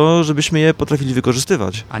możliwości, tylko żebyśmy je potrafili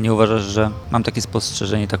wykorzystywać. A nie uważasz, że mam takie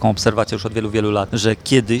spostrzeżenie, taką obserwację już od wielu, wielu lat, że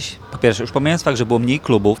kiedyś, po pierwsze, już pomijając fakt, że było mniej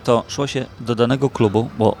klubów, to szło się do danego klubu,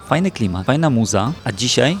 bo fajny klimat, fajna muza, a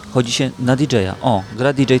dzisiaj chodzi się na DJ-a. O,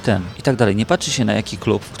 gra DJ ten i tak dalej. Nie patrzy się na jaki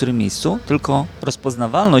klub, w którym miejscu, tylko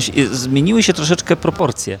rozpoznawalność. Zmieniły się troszeczkę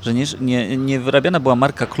proporcje, że nie wyrabiana była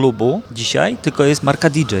marka klubu dzisiaj, tylko jest marka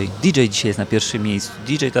DJ. DJ dzisiaj jest na pierwszym miejscu.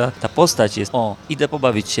 DJ, ta postać jest, idę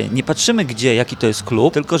pobawić się. Nie patrzymy jaki to jest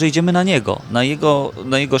klub, tylko że idziemy na niego, na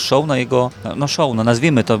jego show, show,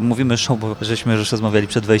 nazwijmy to, mówimy show, bo żeśmy już rozmawiali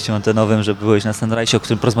przed wejściem antenowym, że byłeś na Sunrise, o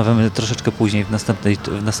którym porozmawiamy troszeczkę później w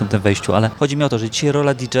następnym wejściu, ale chodzi mi o to, że dzisiaj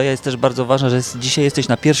rola DJ-a jest też bardzo ważna, że dzisiaj jesteś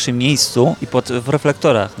na pierwszym miejscu i w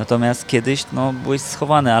reflektorach, natomiast kiedyś, byłeś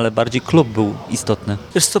schowany, ale bardziej klub był istotny.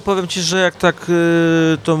 Wiesz co, powiem Ci, że jak tak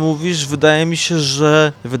to mówisz, wydaje mi się,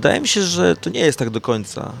 że to nie jest tak do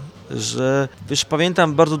końca. Że, wiesz,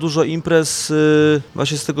 pamiętam bardzo dużo imprez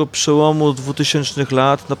właśnie z tego przełomu 2000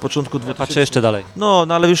 lat, na początku 2000. Patrzę jeszcze dalej. No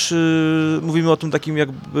ale już mówimy o tym takim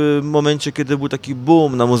jakby momencie, kiedy był taki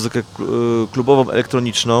boom na muzykę klubową,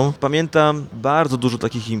 elektroniczną. Pamiętam bardzo dużo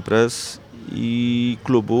takich imprez i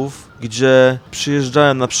klubów, gdzie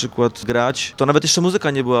przyjeżdżałem na przykład grać, to nawet jeszcze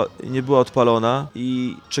muzyka nie była odpalona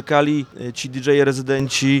i czekali ci DJ-e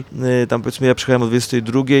rezydenci, tam powiedzmy ja przyjechałem o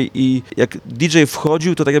 22 i jak DJ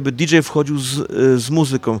wchodził, to tak jakby DJ wchodził z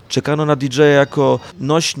muzyką. Czekano na DJ-a jako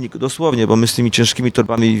nośnik, dosłownie, bo my z tymi ciężkimi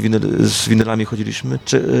torbami z winylami chodziliśmy.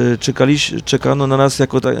 Czekano na nas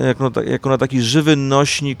jako na taki żywy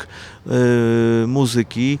nośnik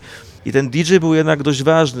muzyki. I ten DJ był jednak dość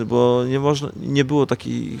ważny, bo nie było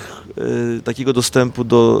takiego dostępu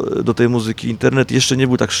do tej muzyki. Internet jeszcze nie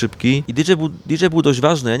był tak szybki i DJ był dość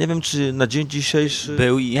ważny. Ja nie wiem, czy na dzień dzisiejszy...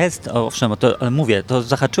 Był i jest, owszem, ale mówię, to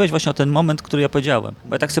zahaczyłeś właśnie o ten moment, który ja powiedziałem.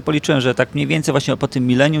 Bo ja tak sobie policzyłem, że tak mniej więcej właśnie po tym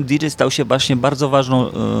milenium DJ stał się właśnie bardzo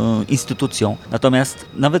ważną instytucją. Natomiast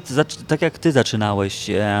nawet tak jak ty zaczynałeś,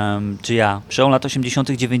 czy ja, przełom lat 80.,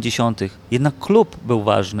 90., jednak klub był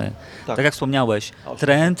ważny. Tak jak wspomniałeś,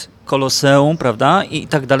 trend, Koloseum, prawda? I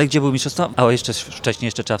tak dalej, gdzie były mistrzostwa. A jeszcze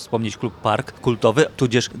wcześniej trzeba wspomnieć klub Park kultowy,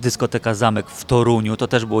 tudzież dyskoteka Zamek w Toruniu. To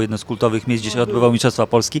też było jedno z kultowych miejsc, gdzie się odbywały mistrzostwa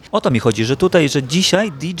Polski. O to mi chodzi, że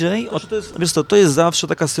dzisiaj DJ... To jest zawsze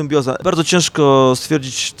taka symbioza. Bardzo ciężko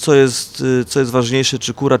stwierdzić, co jest ważniejsze,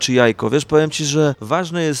 czy kura, czy jajko. Wiesz, powiem Ci, że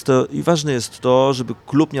ważne jest to, żeby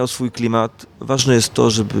klub miał swój klimat. Ważne jest to,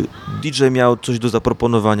 żeby DJ miał coś do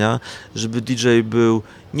zaproponowania, żeby DJ był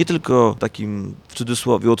nie tylko takim w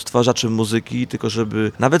cudzysłowie odtwarzaczem muzyki, tylko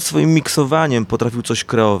żeby nawet swoim miksowaniem potrafił coś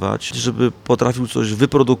kreować, żeby potrafił coś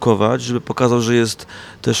wyprodukować, żeby pokazał, że jest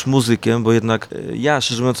też muzykiem, bo jednak ja,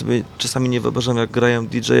 szczerze mówiąc, sobie czasami nie wyobrażam, jak grają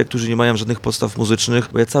DJ-e, którzy nie mają żadnych podstaw muzycznych,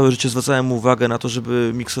 bo ja całe życie zwracałem uwagę na to,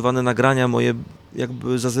 żeby miksowane nagrania moje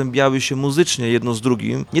jakby zazębiały się muzycznie jedno z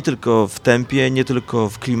drugim, nie tylko w tempie, nie tylko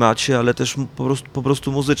w klimacie, ale też po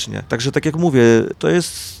prostu muzycznie. Także tak jak mówię, to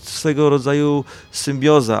jest swego rodzaju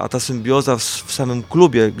symbioza, a ta symbioza w samym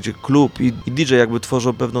klubie, gdzie klub i DJ jakby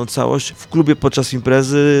tworzą pewną całość, w klubie podczas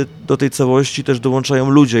imprezy do tej całości też dołączają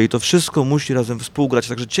ludzie i to wszystko musi razem współgrać,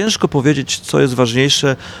 także ciężko powiedzieć, co jest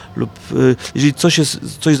ważniejsze lub jeżeli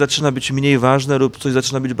coś zaczyna być mniej ważne lub coś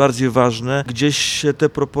zaczyna być bardziej ważne, gdzieś się te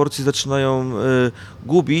proporcje zaczynają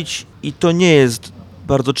gubić i to nie jest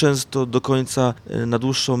bardzo często do końca na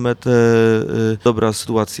dłuższą metę dobra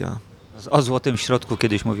sytuacja. O złotym środku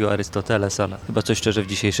kiedyś mówił Arystoteles, ale chyba coś szczerze w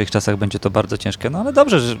dzisiejszych czasach będzie to bardzo ciężkie. No ale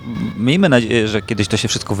dobrze, że miejmy nadzieję, że kiedyś to się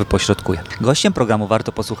wszystko wypośrodkuje. Gościem programu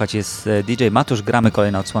Warto Posłuchać jest DJ Matusz. Gramy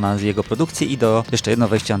kolejna odsłona z jego produkcji i jeszcze jedno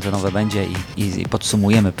wejście antenowe będzie i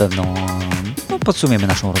podsumujemy podsumujemy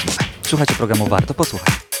naszą rozmowę. Słuchajcie programu Warto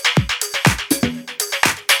Posłuchać.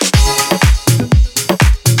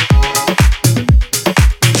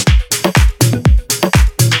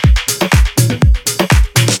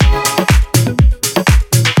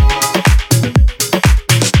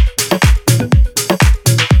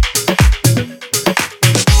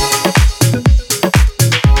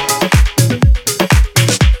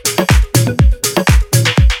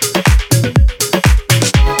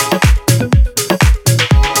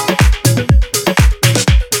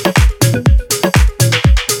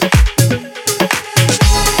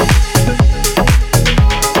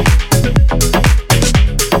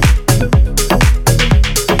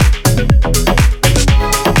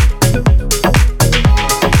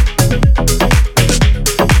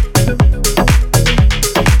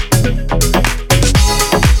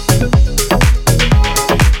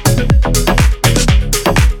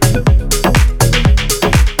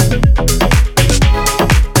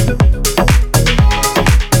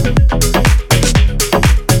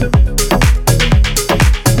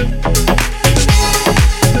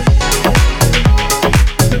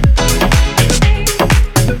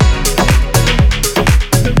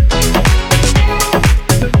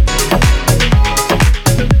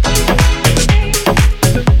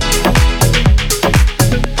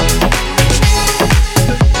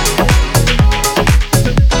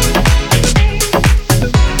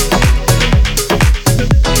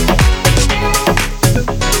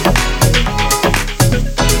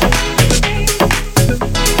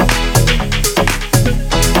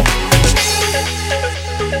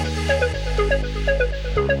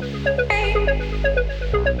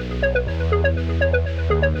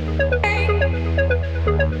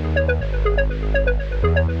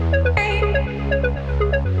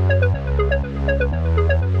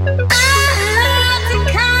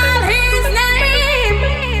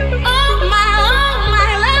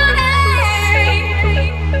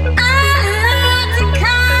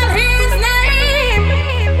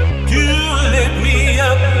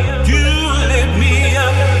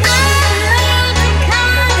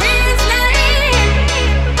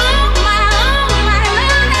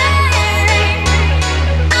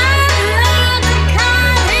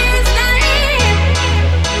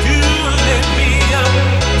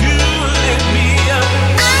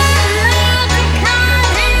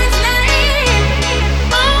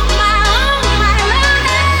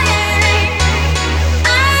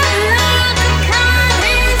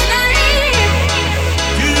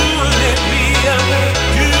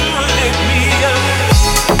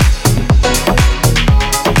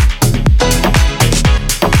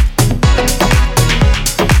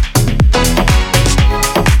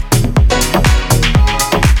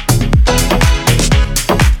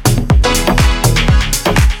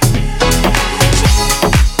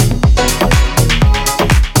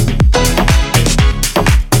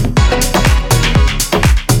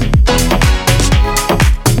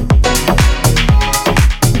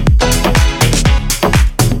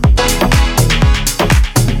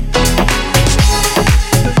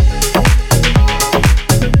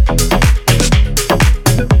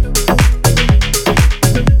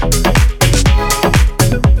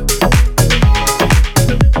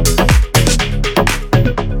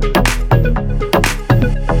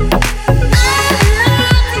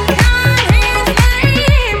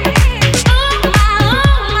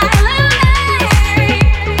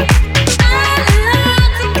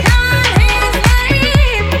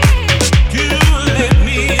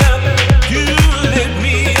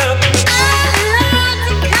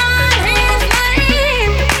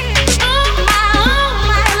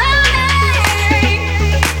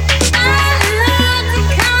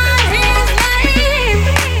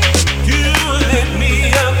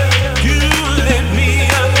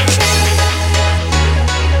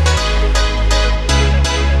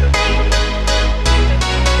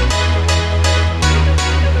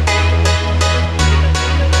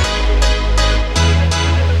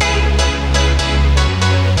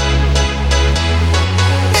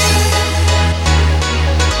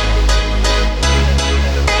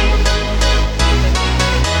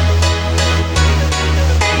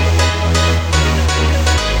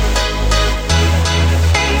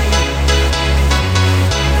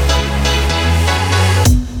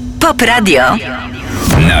 POP Radio.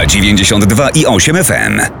 Na 92,8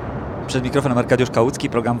 FM. Przed mikrofonem Arkadiusz Kałucki,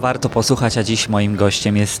 program Warto Posłuchać, a dziś moim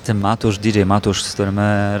gościem jest Matusz, DJ Matusz, z którym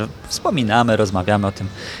wspominamy, rozmawiamy o tym,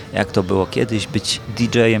 jak to było kiedyś być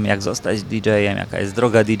DJ-em, jak zostać DJ-em, jaka jest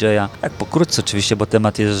droga DJ-a. Tak pokrótce oczywiście, bo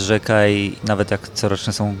temat jest rzeka i nawet jak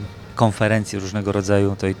coroczne są konferencje różnego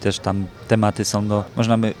rodzaju, to i też tam tematy są, no,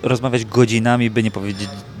 można by rozmawiać godzinami, by nie powiedzieć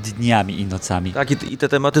dniami i nocami. Tak, i te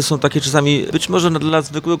tematy są takie czasami, być może dla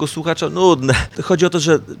zwykłego słuchacza, nudne. Chodzi o to,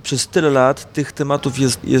 że przez tyle lat tych tematów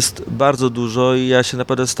jest bardzo dużo i ja się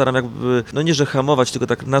naprawdę staram jakby, no nie że hamować, tylko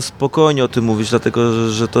tak na spokojnie o tym mówić, dlatego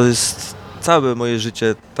że to jest całe moje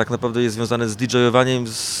życie tak naprawdę jest związane z DJ-owaniem,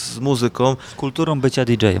 z muzyką. Z kulturą bycia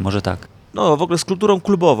DJ-em, może tak. No, w ogóle z kulturą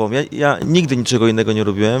klubową. Ja nigdy niczego innego nie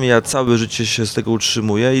robiłem. Ja całe życie się z tego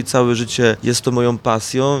utrzymuję i całe życie jest to moją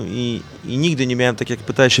pasją i nigdy nie miałem, tak jak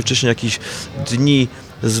pytałeś się wcześniej, jakichś dni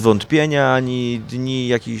zwątpienia, ani dni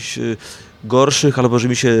jakichś gorszych, albo że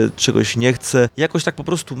mi się czegoś nie chce. Jakoś tak po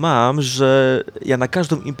prostu mam, że ja na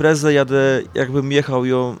każdą imprezę jadę, jakbym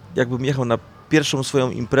jechał na pierwszą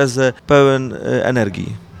swoją imprezę pełen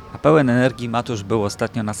energii. A pełen energii Matusz był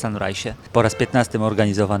ostatnio na Sunrise'ie. Po raz 15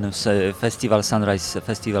 organizowanym festiwal Sunrise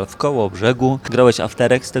Festival w Kołobrzegu. Grałeś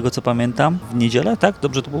afterek, z tego co pamiętam, w niedzielę, tak?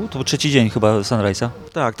 Dobrze to był? To był trzeci dzień chyba Sunrise'a.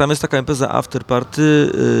 Tak, tam jest taka impreza after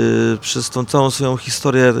party. Przez tą całą swoją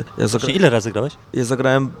historię... Ile razy grałeś? Ja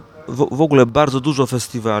zagrałem w ogóle bardzo dużo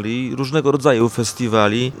festiwali, różnego rodzaju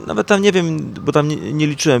festiwali. Nawet tam nie wiem, bo tam nie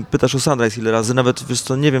liczyłem, pytasz o Sunrise ile razy, nawet wiesz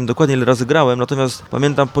co, nie wiem dokładnie ile razy grałem, natomiast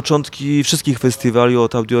pamiętam początki wszystkich festiwali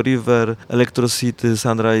od Audio River, Electro City,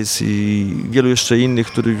 Sunrise i wielu jeszcze innych,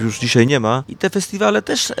 których już dzisiaj nie ma. I te festiwale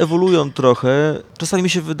też ewoluują trochę. Czasami mi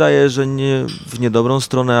się wydaje, że nie w niedobrą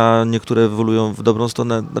stronę, a niektóre ewoluują w dobrą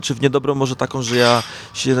stronę. Znaczy w niedobrą może taką, że ja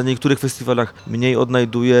się na niektórych festiwalach mniej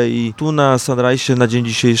odnajduję i tu na Sunrise'ie na dzień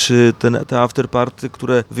dzisiejszy te afterparty,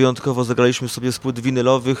 które wyjątkowo zagraliśmy sobie z płyt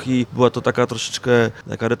winylowych i była to taka troszeczkę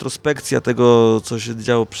taka retrospekcja tego, co się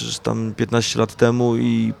działo przecież tam 15 lat temu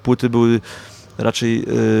i płyty były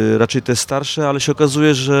raczej te starsze, ale się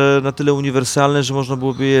okazuje, że na tyle uniwersalne, że można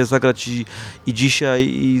byłoby je zagrać i dzisiaj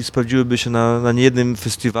i sprawdziłyby się na niejednym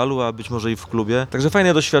festiwalu, a być może i w klubie. Także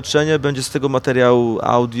fajne doświadczenie, będzie z tego materiał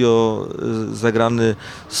audio zagrany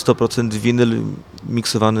 100% winyl,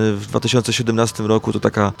 miksowany w 2017 roku, to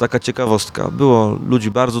taka ciekawostka. Było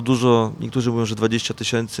ludzi bardzo dużo, niektórzy mówią, że 20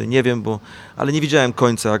 000, nie wiem, ale nie widziałem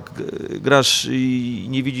końca. Jak grasz i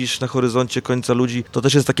nie widzisz na horyzoncie końca ludzi, to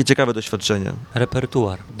też jest takie ciekawe doświadczenie.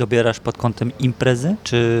 Repertuar dobierasz pod kątem imprezy,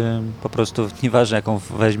 czy po prostu nieważne jaką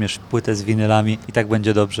weźmiesz płytę z winylami i tak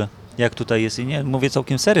będzie dobrze? Jak tutaj jest i nie, mówię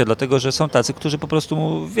całkiem serio, dlatego że są tacy, którzy po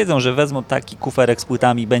prostu wiedzą, że wezmą taki kuferek z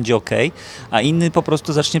płytami i będzie okej, a inny po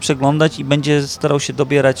prostu zacznie przeglądać i będzie starał się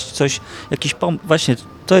dobierać coś, właśnie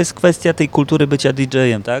to jest kwestia tej kultury bycia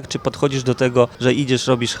DJ-em, tak? Czy podchodzisz do tego, że idziesz,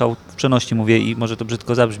 robisz w przenośni mówię i może to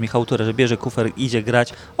brzydko zabrzmi chałturę, że bierze kufer, idzie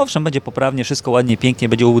grać, owszem, będzie poprawnie, wszystko ładnie, pięknie,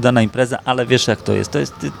 będzie udana impreza, ale wiesz jak to jest,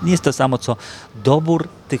 nie jest to samo co dobór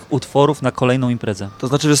tych utworów na kolejną imprezę. To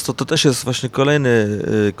znaczy, że to też jest właśnie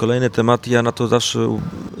kolejny temat. Ja na to zawsze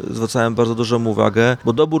zwracałem bardzo dużą uwagę,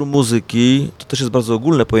 bo dobór muzyki to też jest bardzo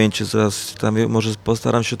ogólne pojęcie, zaraz tam może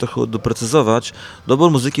postaram się trochę doprecyzować.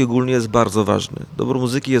 Dobór muzyki ogólnie jest bardzo ważny. Dobór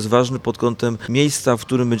muzyki jest ważny pod kątem miejsca, w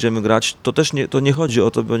którym będziemy grać. To nie chodzi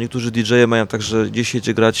o to, bo niektórzy DJ-e mają tak, że gdzieś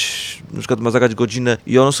jedzie grać, na przykład ma zagrać godzinę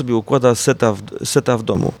i on sobie układa seta w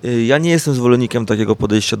domu. Ja nie jestem zwolennikiem takiego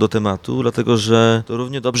podejścia do tematu, dlatego że to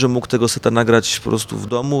równie dobrze mógł tego seta nagrać po prostu w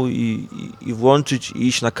domu i włączyć i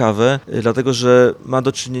iść na kawę, dlatego że ma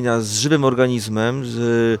do czynienia z żywym organizmem,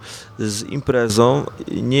 z imprezą,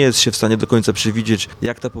 nie jest się w stanie do końca przewidzieć,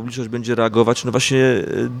 jak ta publiczność będzie reagować. No właśnie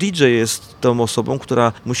DJ jest tą osobą,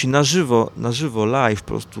 która musi na żywo, live po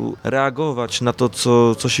prostu reagować na to,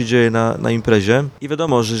 co się dzieje na imprezie. I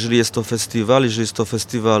wiadomo, że jeżeli jest to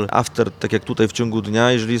festiwal after, tak jak tutaj w ciągu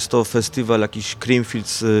dnia, jeżeli jest to festiwal jakiś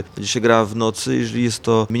Creamfields, gdzie się gra w nocy, jeżeli jest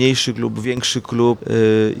to mniejszy klub, większy klub,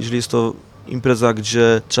 jeżeli jest to impreza,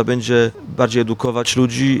 gdzie trzeba będzie bardziej edukować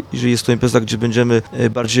ludzi, jeżeli jest to impreza, gdzie będziemy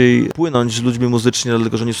bardziej płynąć z ludźmi muzycznie,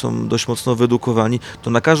 dlatego że oni są dość mocno wyedukowani, to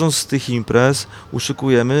na każdą z tych imprez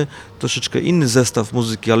uszykujemy troszeczkę inny zestaw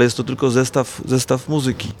muzyki, ale jest to tylko zestaw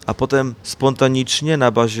muzyki, a potem spontanicznie,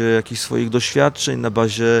 na bazie jakichś swoich doświadczeń, na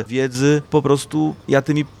bazie wiedzy, po prostu ja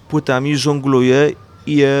tymi płytami żongluję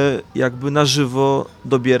i je jakby na żywo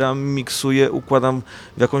dobieram, miksuję, układam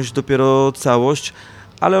w jakąś dopiero całość,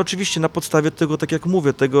 ale oczywiście na podstawie tego, tak jak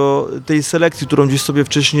mówię, tej selekcji, którą gdzieś sobie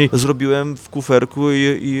wcześniej zrobiłem w kuferku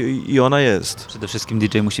i ona jest. Przede wszystkim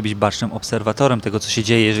DJ musi być bacznym obserwatorem tego, co się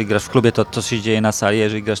dzieje. Jeżeli grasz w klubie, to co się dzieje na sali.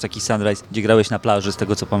 Jeżeli grasz taki Sunrise, gdzie grałeś na plaży, z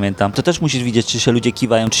tego co pamiętam, to też musisz widzieć, czy się ludzie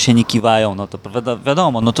kiwają, czy się nie kiwają. No to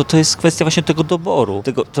wiadomo, no to jest kwestia właśnie tego doboru,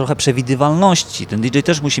 tego trochę przewidywalności. Ten DJ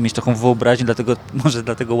też musi mieć taką wyobraźnię,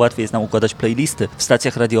 dlatego łatwiej jest nam układać playlisty w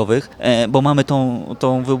stacjach radiowych, bo mamy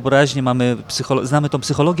tą wyobraźnię, znamy tą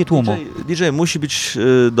psychologię tłumu. DJ musi być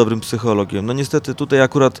dobrym psychologiem. No niestety tutaj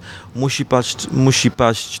akurat musi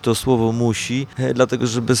paść to słowo musi, dlatego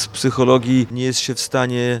że bez psychologii nie jest się w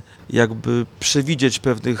stanie jakby przewidzieć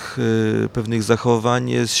pewnych zachowań,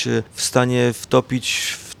 nie jest się w stanie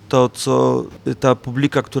wtopić w to, co ta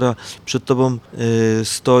publika, która przed tobą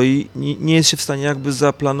stoi, nie jest się w stanie jakby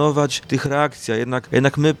zaplanować tych reakcji.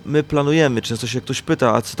 Jednak my planujemy. Często się ktoś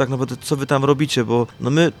pyta, a co wy tam robicie, bo no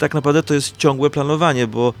my tak naprawdę to jest ciągłe planowanie,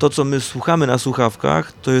 bo to, co my słuchamy na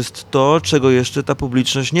słuchawkach, to jest to, czego jeszcze ta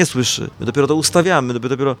publiczność nie słyszy. My dopiero to ustawiamy, my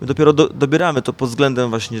dopiero dobieramy to pod względem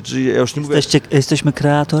właśnie, czyli ja już nie mówię... Jesteśmy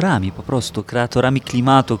kreatorami po prostu, kreatorami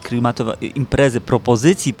klimatu, imprezy,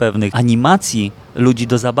 propozycji pewnych, animacji ludzi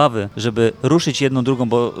do zabawy, żeby ruszyć jedną, drugą,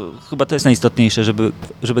 bo chyba to jest najistotniejsze,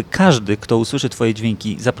 żeby każdy, kto usłyszy twoje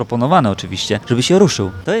dźwięki, zaproponowane oczywiście, żeby się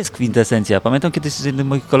ruszył. To jest kwintesencja. Pamiętam kiedyś z jednym z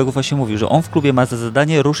moich kolegów właśnie mówił, że on w klubie ma za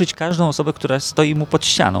zadanie ruszyć każdą osobę, która stoi mu pod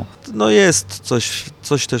ścianą. No jest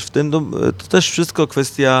coś też w tym, no, to też wszystko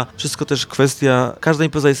też kwestia, każda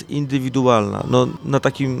impreza jest indywidualna. No,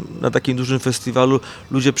 na takim dużym festiwalu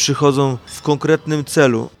ludzie przychodzą w konkretnym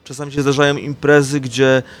celu. Czasami się zdarzają imprezy,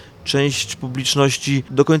 gdzie część publiczności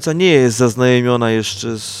do końca nie jest zaznajomiona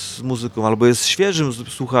jeszcze z muzyką, albo jest świeżym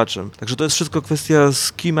słuchaczem. Także to jest wszystko kwestia,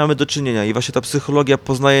 z kim mamy do czynienia i właśnie ta psychologia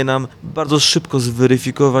poznaje nam bardzo szybko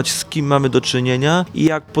zweryfikować, z kim mamy do czynienia i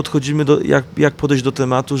jak podchodzimy jak podejść do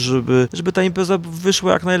tematu, żeby ta impreza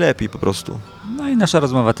wyszła jak najlepiej po prostu. No i nasza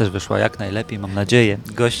rozmowa też wyszła jak najlepiej, mam nadzieję.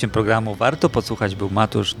 Gościem programu Warto Posłuchać był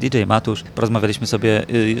Matusz, DJ Matusz. Porozmawialiśmy sobie,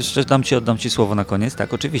 jeszcze oddam Ci słowo na koniec.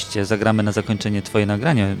 Tak, oczywiście, zagramy na zakończenie Twoje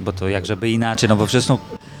nagranie, bo to jak żeby inaczej, no bo przecież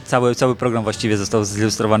cały program właściwie został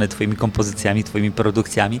zilustrowany Twoimi kompozycjami, Twoimi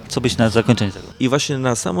produkcjami. Co byś na zakończenie tego? I właśnie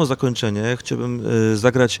na samo zakończenie chciałbym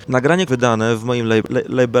zagrać nagranie wydane w moim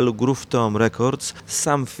labelu Groove Tom Records,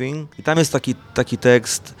 Something. I tam jest taki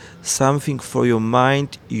tekst, Something for your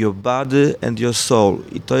mind, your body and your soul.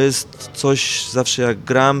 I to jest coś, zawsze jak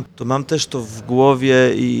gram, to mam też to w głowie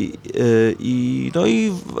i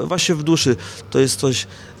właśnie w duszy. To jest coś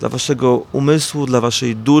dla waszego umysłu, dla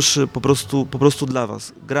waszej duszy, po prostu dla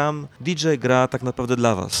was. DJ gra tak naprawdę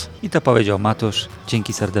dla was. I to powiedział Matusz.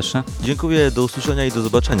 Dzięki serdeczne. Dziękuję, do usłyszenia i do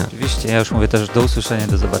zobaczenia. Oczywiście, ja już mówię też do usłyszenia,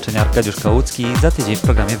 do zobaczenia. Arkadiusz Kałucki za tydzień w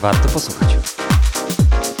programie Warto Posłuchać.